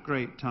not a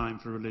great time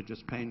for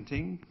religious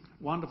painting.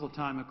 Wonderful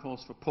time, of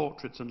course, for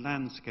portraits and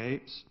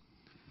landscapes.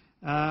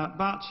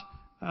 But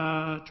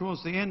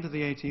towards the end of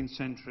the 18th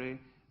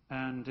century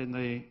and in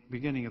the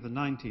beginning of the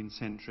 19th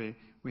century,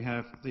 we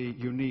have the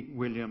unique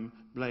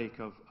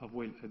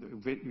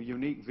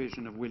unique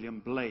vision of William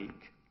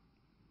Blake.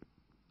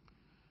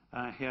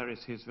 Here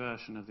is his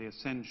version of the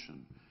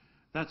Ascension.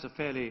 That's a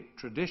fairly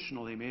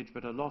traditional image,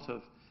 but a lot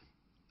of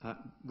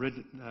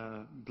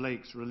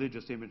Blake's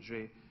religious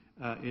imagery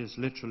is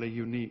literally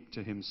unique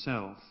to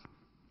himself.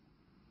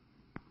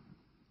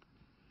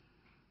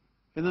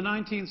 In the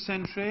 19th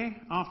century,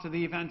 after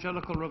the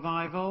Evangelical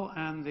Revival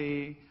and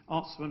the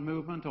Oxford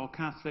Movement or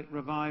Catholic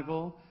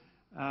Revival,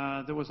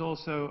 there was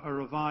also a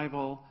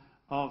revival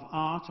of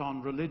art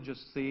on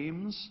religious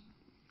themes.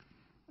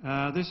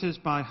 This is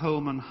by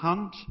Holman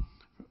Hunt,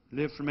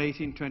 lived from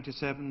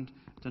 1827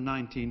 to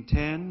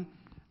 1910.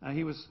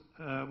 He was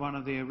one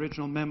of the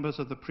original members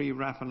of the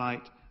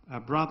Pre-Raphaelite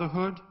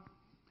Brotherhood.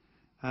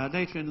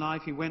 Later in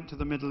life, he went to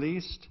the Middle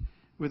East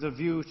with a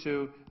view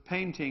to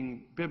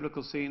painting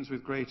biblical scenes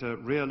with greater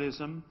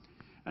realism.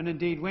 And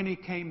indeed, when he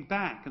came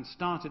back and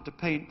started to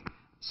paint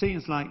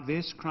scenes like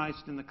this,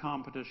 Christ in the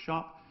carpenter's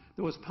shop,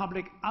 there was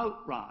public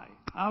outcry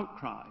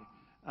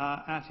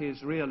at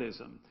his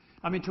realism.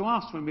 I mean, to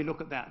us, when we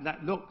look at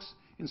that looks,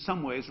 in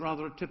some ways,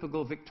 rather a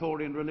typical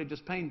Victorian religious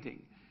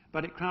painting.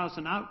 But it caused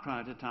an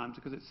outcry at times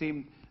because it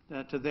seemed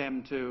to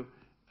them to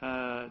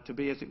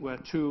be, as it were,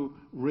 too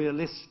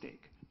realistic,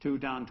 too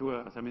down to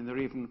earth. I mean, there are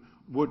even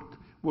wood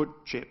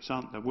chips,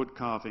 aren't there? Wood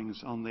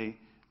carvings on the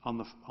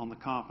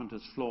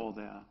carpenter's floor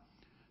there.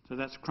 So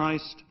that's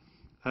Christ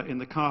in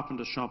the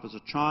carpenter's shop as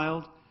a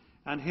child.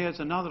 And here's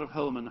another of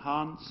Holman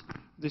Hunt's.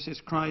 This is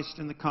Christ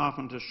in the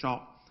carpenter's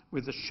shop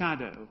with the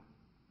shadow.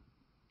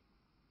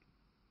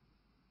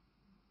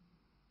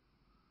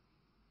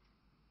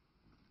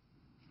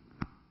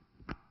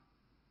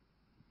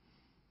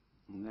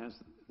 And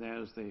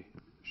there's the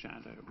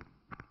shadow.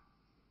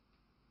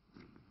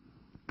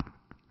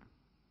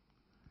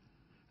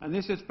 And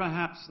this is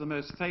perhaps the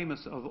most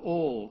famous of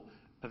all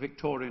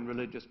Victorian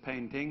religious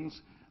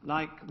paintings.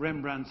 Like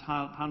Rembrandt's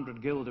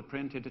 100 guilder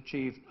print, it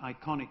achieved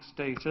iconic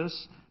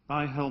status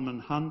by Holman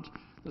Hunt.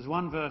 There's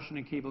one version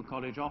in Keble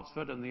College,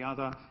 Oxford, and the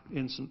other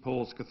in St.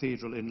 Paul's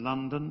Cathedral in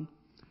London.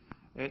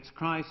 It's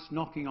Christ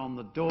knocking on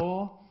the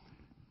door,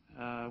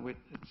 which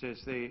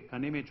is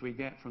an image we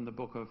get from the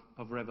book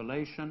of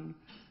Revelation,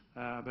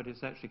 but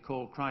it's actually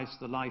called Christ,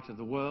 the light of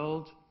the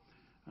world.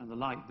 And the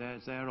light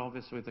is there,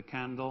 obviously, with the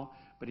candle,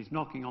 but he's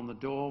knocking on the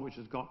door, which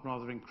has got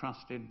rather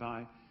encrusted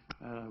by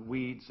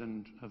weeds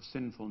and of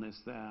sinfulness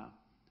there.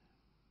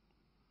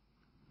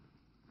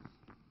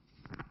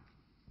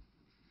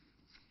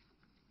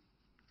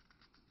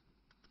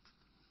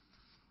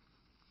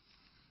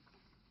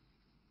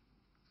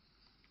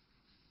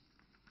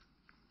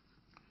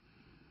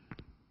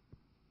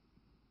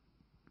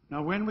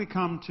 Now, when we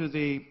come to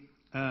the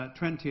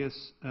 20th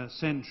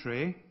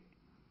century,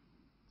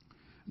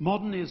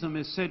 modernism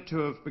is said to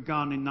have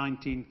begun in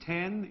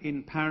 1910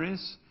 in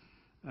Paris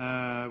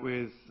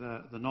with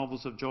the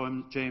novels of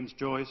James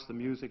Joyce, the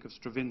music of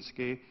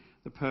Stravinsky,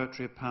 the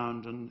poetry of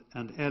Pound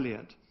and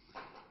Eliot.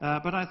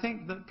 But I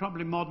think that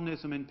probably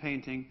modernism in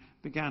painting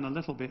began a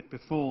little bit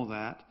before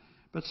that,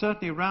 But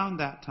certainly around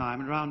that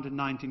time, around in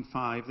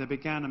 1905, there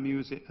began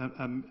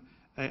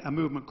a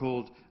movement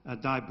called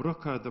Die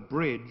Brücke, the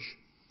bridge,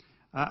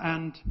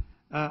 and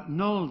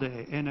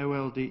Nolde,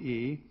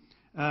 N-O-L-D-E,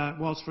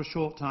 was for a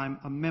short time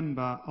a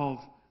member of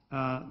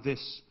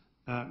this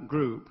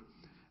group,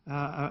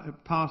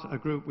 a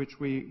group which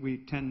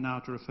we tend now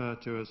to refer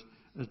to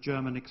as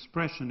German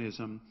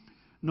Expressionism.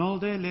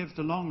 Nolde lived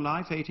a long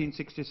life,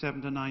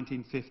 1867 to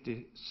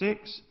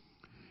 1956.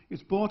 He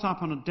was brought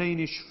up on a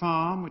Danish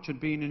farm which had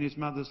been in his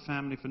mother's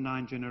family for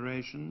 9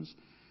 generations.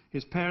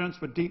 His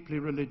parents were deeply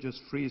religious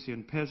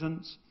Frisian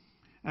peasants,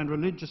 and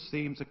religious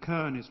themes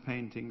occur in his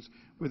paintings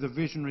with a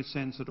visionary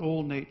sense that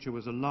all nature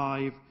was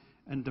alive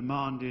and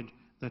demanded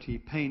that he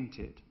paint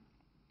it.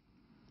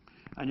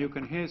 And you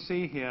can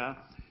see here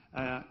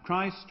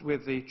Christ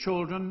with the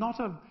children, not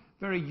a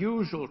very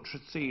usual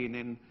scene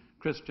in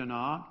Christian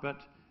art, but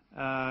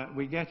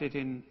we get it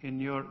in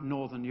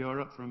Northern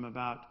Europe from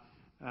about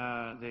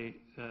the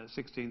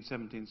 16th,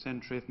 17th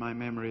century, if my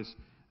memory is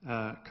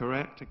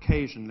correct,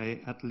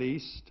 occasionally at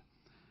least.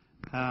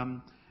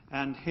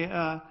 And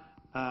here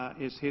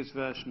is his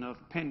version of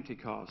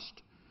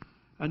Pentecost.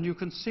 And you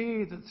can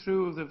see that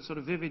through the sort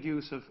of vivid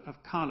use of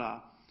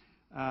colour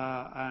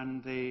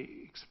and the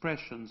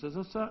expressions, there's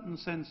a certain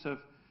sense of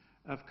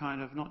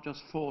kind of not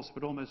just force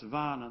but almost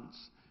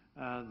violence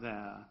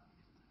there.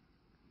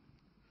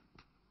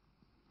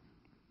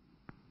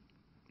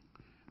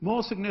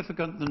 More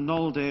significant than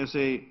Nolde as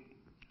a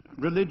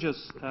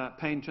religious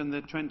painter in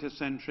the 20th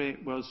century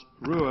was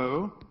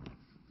Rouault.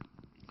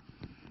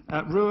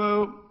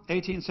 Rouault,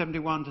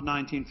 1871 to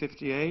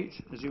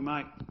 1958, as you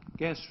might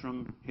guess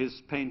from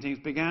his paintings,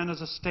 began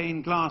as a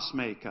stained glass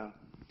maker.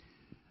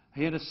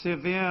 He had a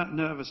severe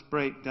nervous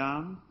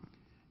breakdown.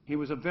 He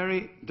was a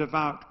very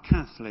devout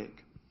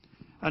Catholic.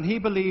 And he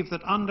believed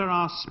that under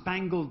our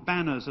spangled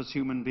banners as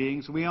human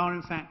beings, we are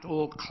in fact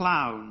all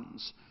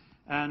clowns.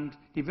 And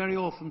he very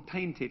often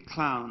painted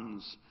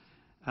clowns.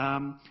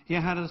 He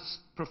had a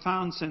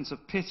profound sense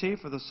of pity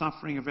for the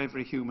suffering of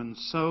every human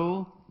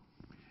soul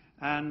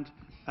and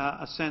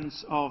a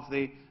sense of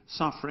the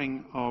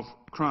suffering of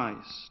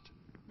Christ.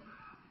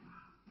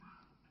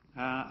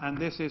 And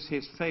this is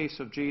his face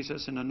of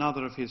Jesus in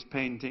another of his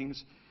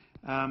paintings.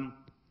 On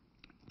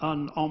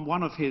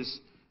one of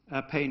his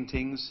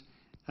paintings,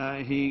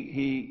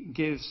 he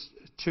gives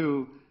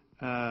to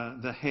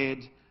the head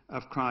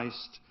of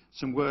Christ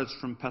some words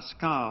from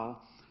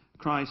Pascal: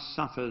 Christ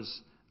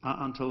suffers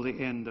until the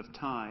end of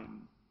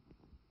time.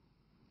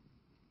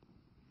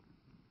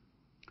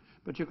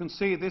 But you can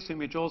see this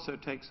image also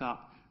takes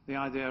up the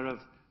idea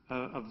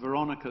of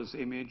Veronica's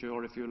image,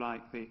 or if you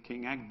like, the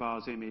King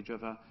Akbar's image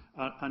of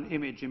an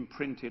image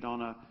imprinted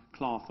on a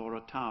cloth or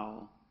a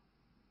towel.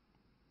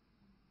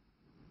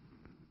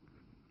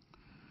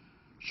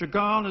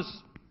 Chagall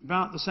is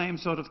about the same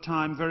sort of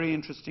time, very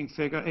interesting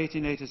figure,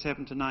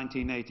 1887 to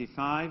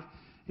 1985.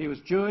 He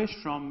was Jewish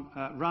from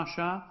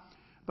Russia,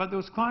 but there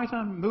was quite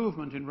a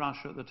movement in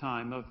Russia at the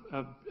time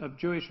of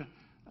Jewish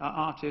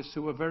artists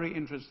who were very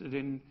interested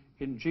in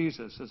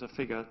Jesus as a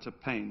figure to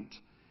paint.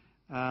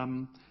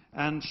 And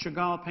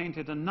Chagall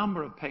painted a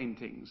number of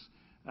paintings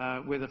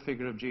with a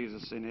figure of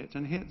Jesus in it.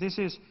 And here, this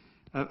is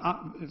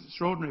an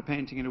extraordinary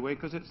painting in a way,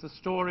 because it's the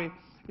story,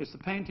 it's the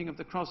painting of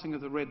the crossing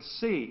of the Red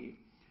Sea.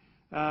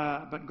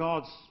 But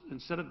God's,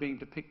 instead of being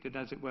depicted,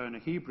 as it were, in a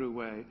Hebrew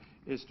way,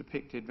 is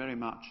depicted very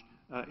much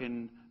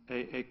in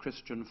a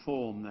Christian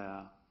form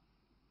there.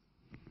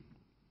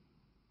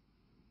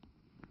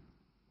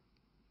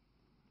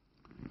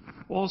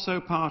 Also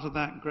part of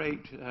that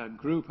great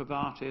group of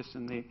artists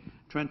in the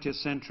 20th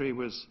century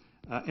was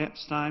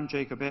Epstein,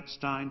 Jacob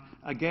Epstein.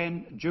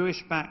 Again,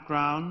 Jewish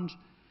background.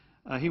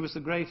 He was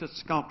the greatest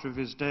sculptor of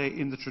his day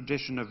in the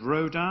tradition of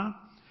Rodin.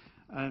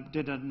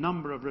 Did a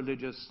number of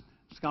religious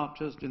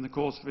sculptures in the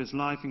course of his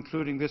life,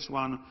 including this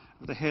one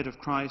of the head of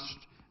Christ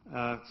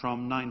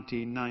from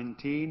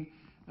 1919,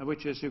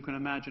 which, as you can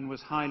imagine,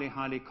 was highly,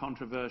 highly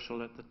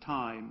controversial at the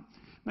time.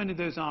 Many of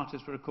those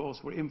artists were, of course,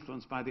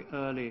 influenced by the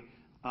early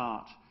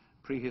art,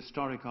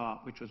 prehistoric art,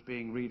 which was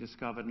being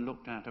rediscovered and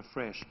looked at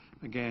afresh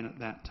again at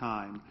that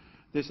time.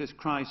 This is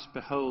Christ,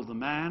 Behold the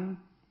Man.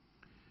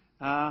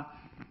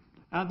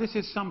 This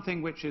is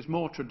something which is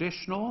more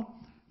traditional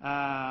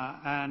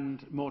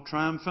and more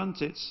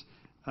triumphant. It's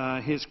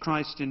his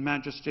Christ in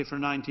Majesty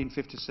from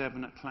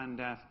 1957 at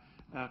Llandaff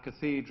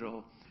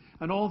Cathedral.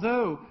 And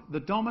although the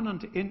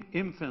dominant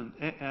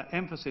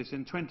emphasis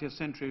in 20th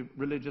century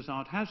religious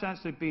art has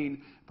actually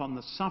been upon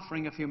the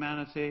suffering of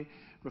humanity,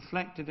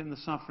 reflected in the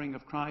suffering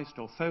of Christ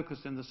or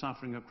focused in the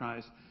suffering of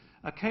Christ,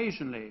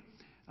 occasionally,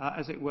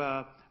 as it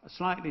were, a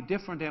slightly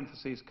different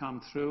emphases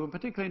come through, and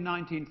particularly in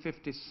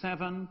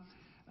 1957,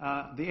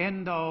 the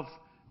end of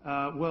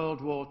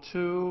World War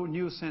II,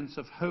 new sense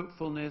of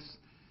hopefulness,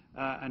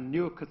 and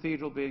new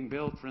cathedral being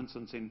built, for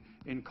instance,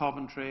 in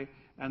Coventry,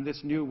 and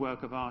this new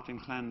work of art in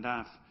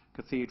Llandaff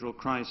Cathedral,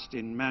 Christ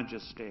in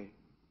Majesty.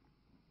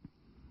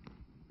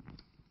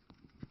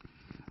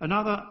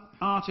 Another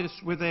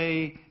artist with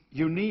a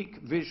unique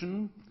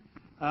vision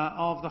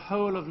of the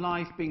whole of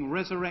life being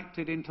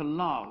resurrected into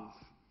love.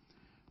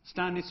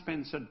 Stanley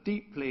Spencer,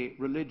 deeply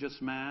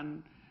religious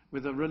man,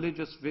 with a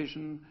religious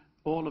vision,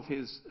 all of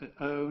his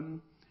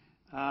own,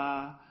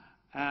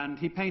 and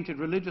he painted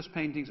religious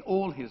paintings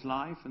all his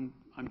life, and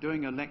I'm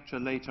doing a lecture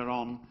later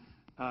on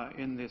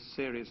in this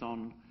series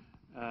on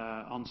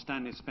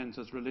Stanley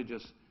Spencer's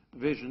religious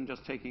vision,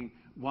 just taking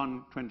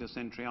one 20th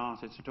century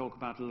artist to talk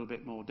about a little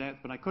bit more depth,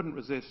 but I couldn't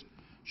resist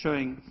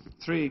showing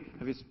three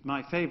of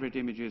my favourite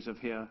images of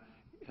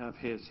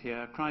his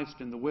here. Christ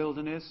in the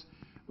Wilderness,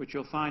 which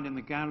you'll find in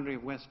the Gallery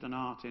of Western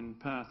Art in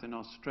Perth in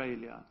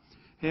Australia.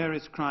 Here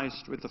is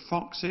Christ with the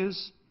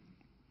foxes.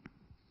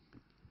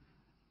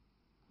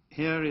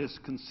 Here is,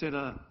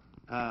 consider,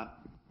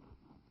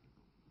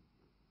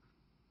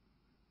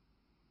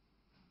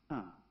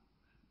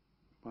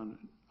 one,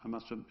 I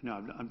must have,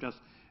 no, I'm just,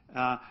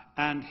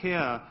 and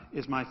here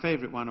is my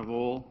favourite one of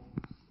all,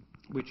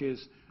 which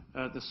is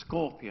the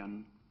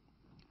scorpion.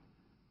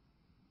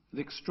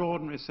 The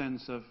extraordinary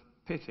sense of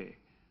pity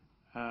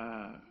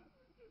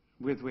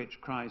with which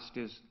Christ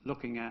is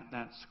looking at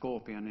that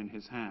scorpion in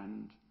his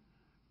hand.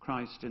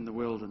 Christ in the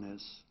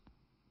wilderness.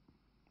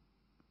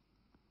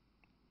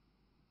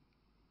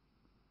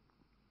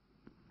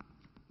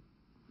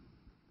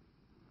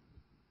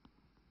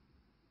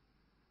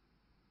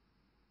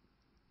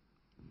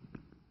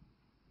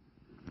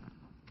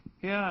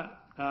 Here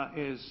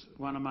is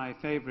one of my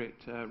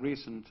favourite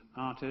recent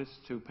artists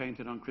who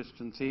painted on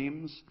Christian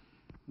themes,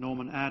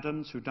 Norman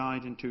Adams, who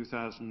died in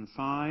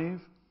 2005.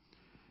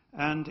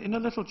 And in a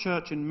little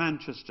church in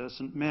Manchester,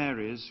 St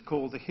Mary's,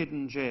 called the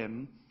Hidden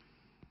Gem,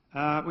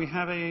 we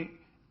have a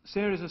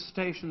series of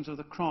Stations of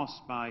the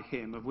Cross by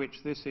him, of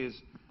which this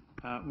is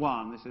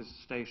one. This is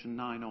station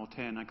 9 or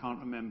 10, I can't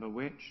remember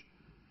which,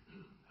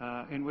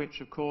 in which,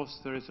 of course,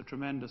 there is a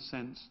tremendous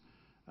sense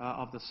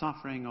of the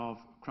suffering of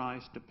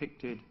Christ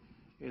depicted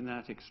in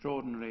that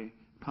extraordinarily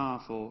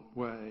powerful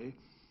way.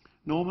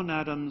 Norman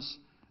Adams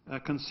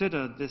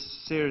considered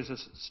this series of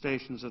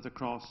Stations of the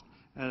Cross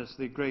as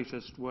the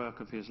greatest work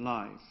of his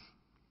life.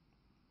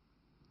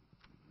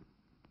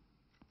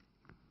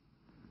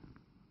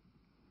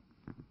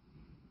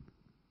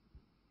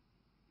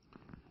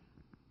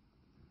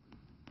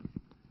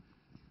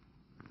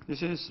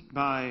 This is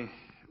by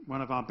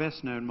one of our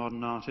best-known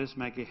modern artists,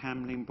 Maggie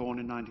Hamlin, born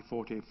in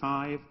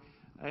 1945.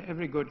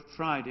 Every Good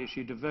Friday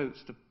she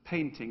devotes to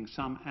painting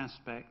some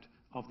aspect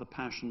of the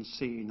Passion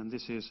scene, and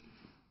this is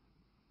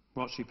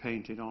what she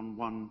painted on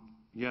 1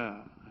 year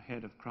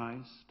ahead of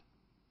Christ.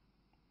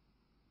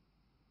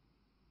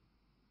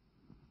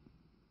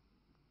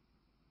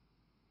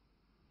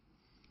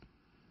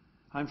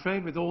 I'm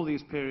afraid with all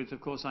these periods,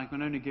 of course, I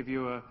can only give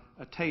you a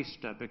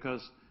taster,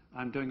 because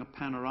I'm doing a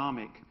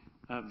panoramic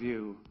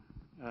view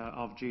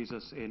of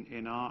Jesus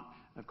in art.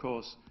 Of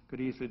course, could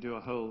easily do a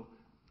whole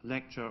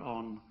lecture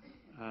on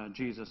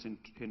Jesus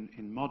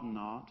in modern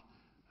art,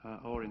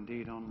 or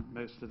indeed on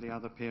most of the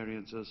other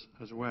periods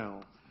as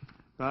well.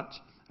 But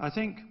I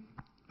think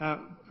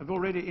I've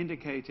already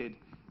indicated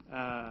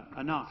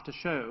enough to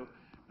show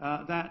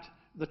that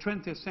the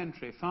 20th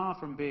century, far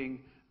from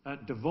being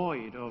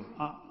devoid of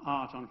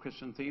art on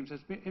Christian themes,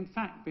 has been, in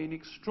fact, been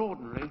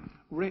extraordinarily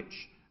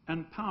rich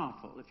and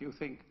powerful. If you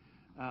think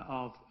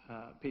of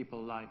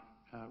people like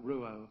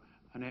Rouault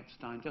and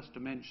Epstein, just to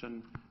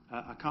mention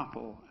a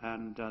couple,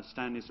 and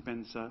Stanley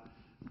Spencer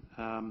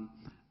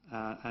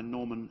and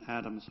Norman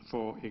Adams,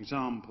 for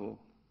example.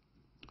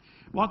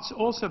 What's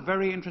also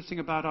very interesting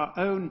about our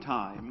own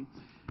time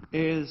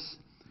is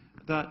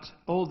that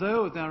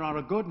although there are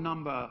a good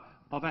number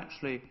of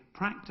actually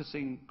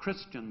practicing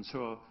Christians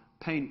who are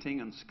painting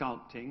and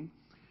sculpting,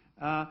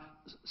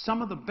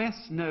 some of the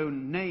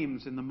best-known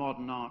names in the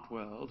modern art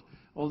world,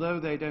 although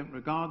they don't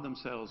regard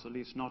themselves, at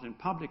least not in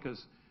public,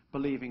 as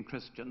believing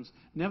Christians,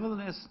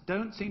 nevertheless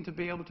don't seem to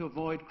be able to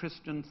avoid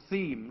Christian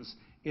themes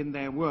in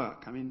their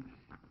work. I mean,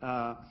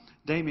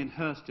 Damien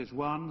Hirst is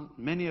one.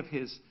 Many of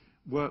his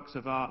works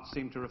of art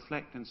seem to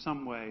reflect in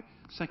some way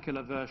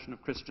secular version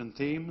of Christian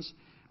themes.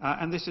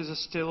 And this is a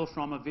still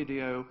from a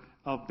video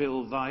of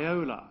Bill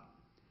Viola.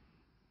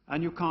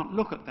 And you can't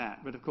look at that,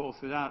 but of course,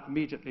 without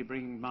immediately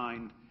bringing in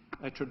mind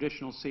a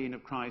traditional scene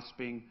of Christ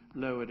being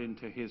lowered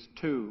into his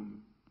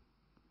tomb.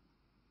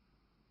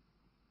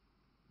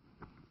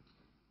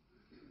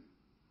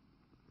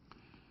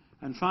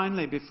 And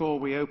finally, before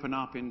we open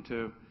up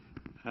into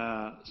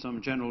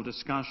some general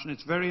discussion,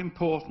 it's very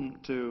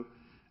important to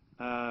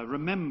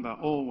remember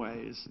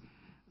always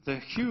the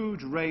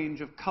huge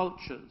range of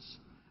cultures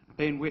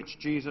in which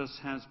Jesus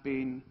has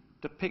been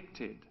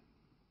depicted.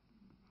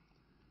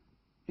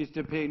 He's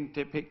been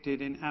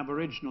depicted in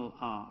Aboriginal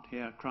art,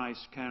 here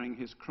Christ carrying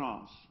his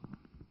cross.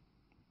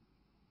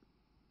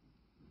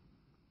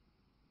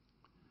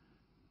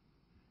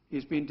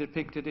 He's been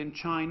depicted in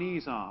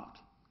Chinese art.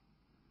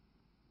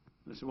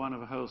 This is one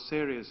of a whole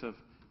series of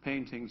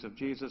paintings of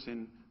Jesus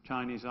in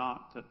Chinese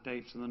art that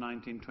dates from the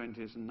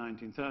 1920s and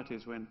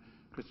 1930s, when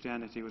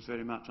Christianity was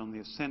very much on the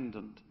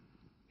ascendant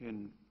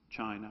in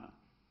China,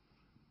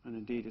 and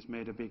indeed has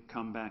made a big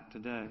comeback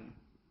today.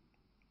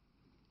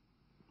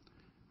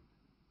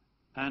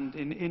 And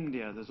in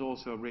India, there's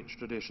also a rich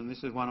tradition.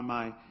 This is one of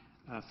my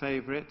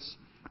favourites.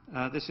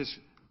 This is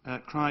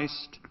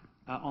Christ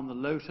on the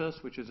lotus,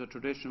 which is a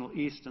traditional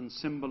Eastern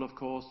symbol, of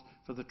course,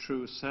 for the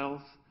true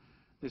self.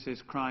 This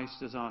is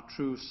Christ as our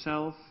true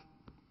self,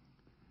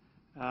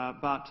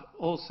 but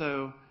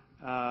also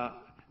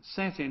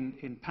set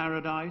in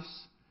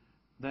paradise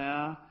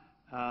there,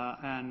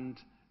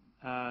 and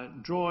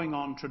drawing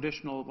on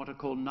traditional, what are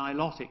called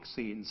nilotic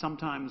scenes.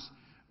 Sometimes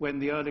when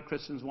the early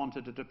Christians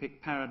wanted to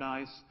depict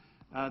paradise,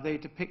 they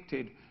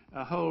depicted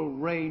a whole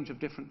range of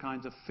different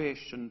kinds of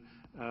fish and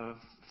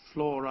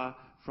flora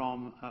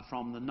from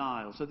the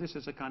Nile. So this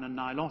is a kind of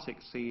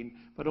nilotic scene,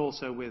 but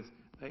also with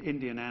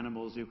Indian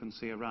animals you can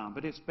see around.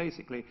 But it's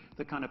basically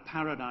the kind of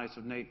paradise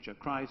of nature,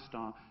 Christ,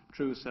 our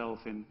true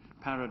self, in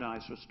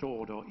paradise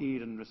restored, or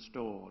Eden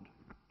restored.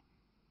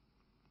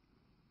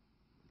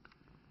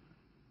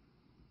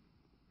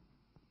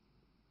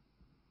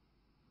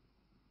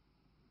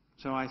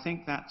 So I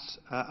think that's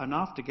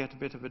enough to get a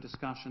bit of a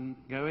discussion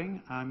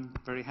going. I'm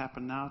very happy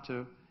now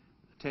to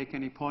take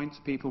any points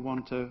people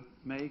want to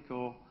make,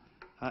 or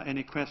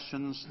any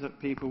questions that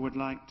people would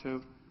like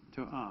to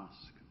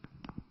ask.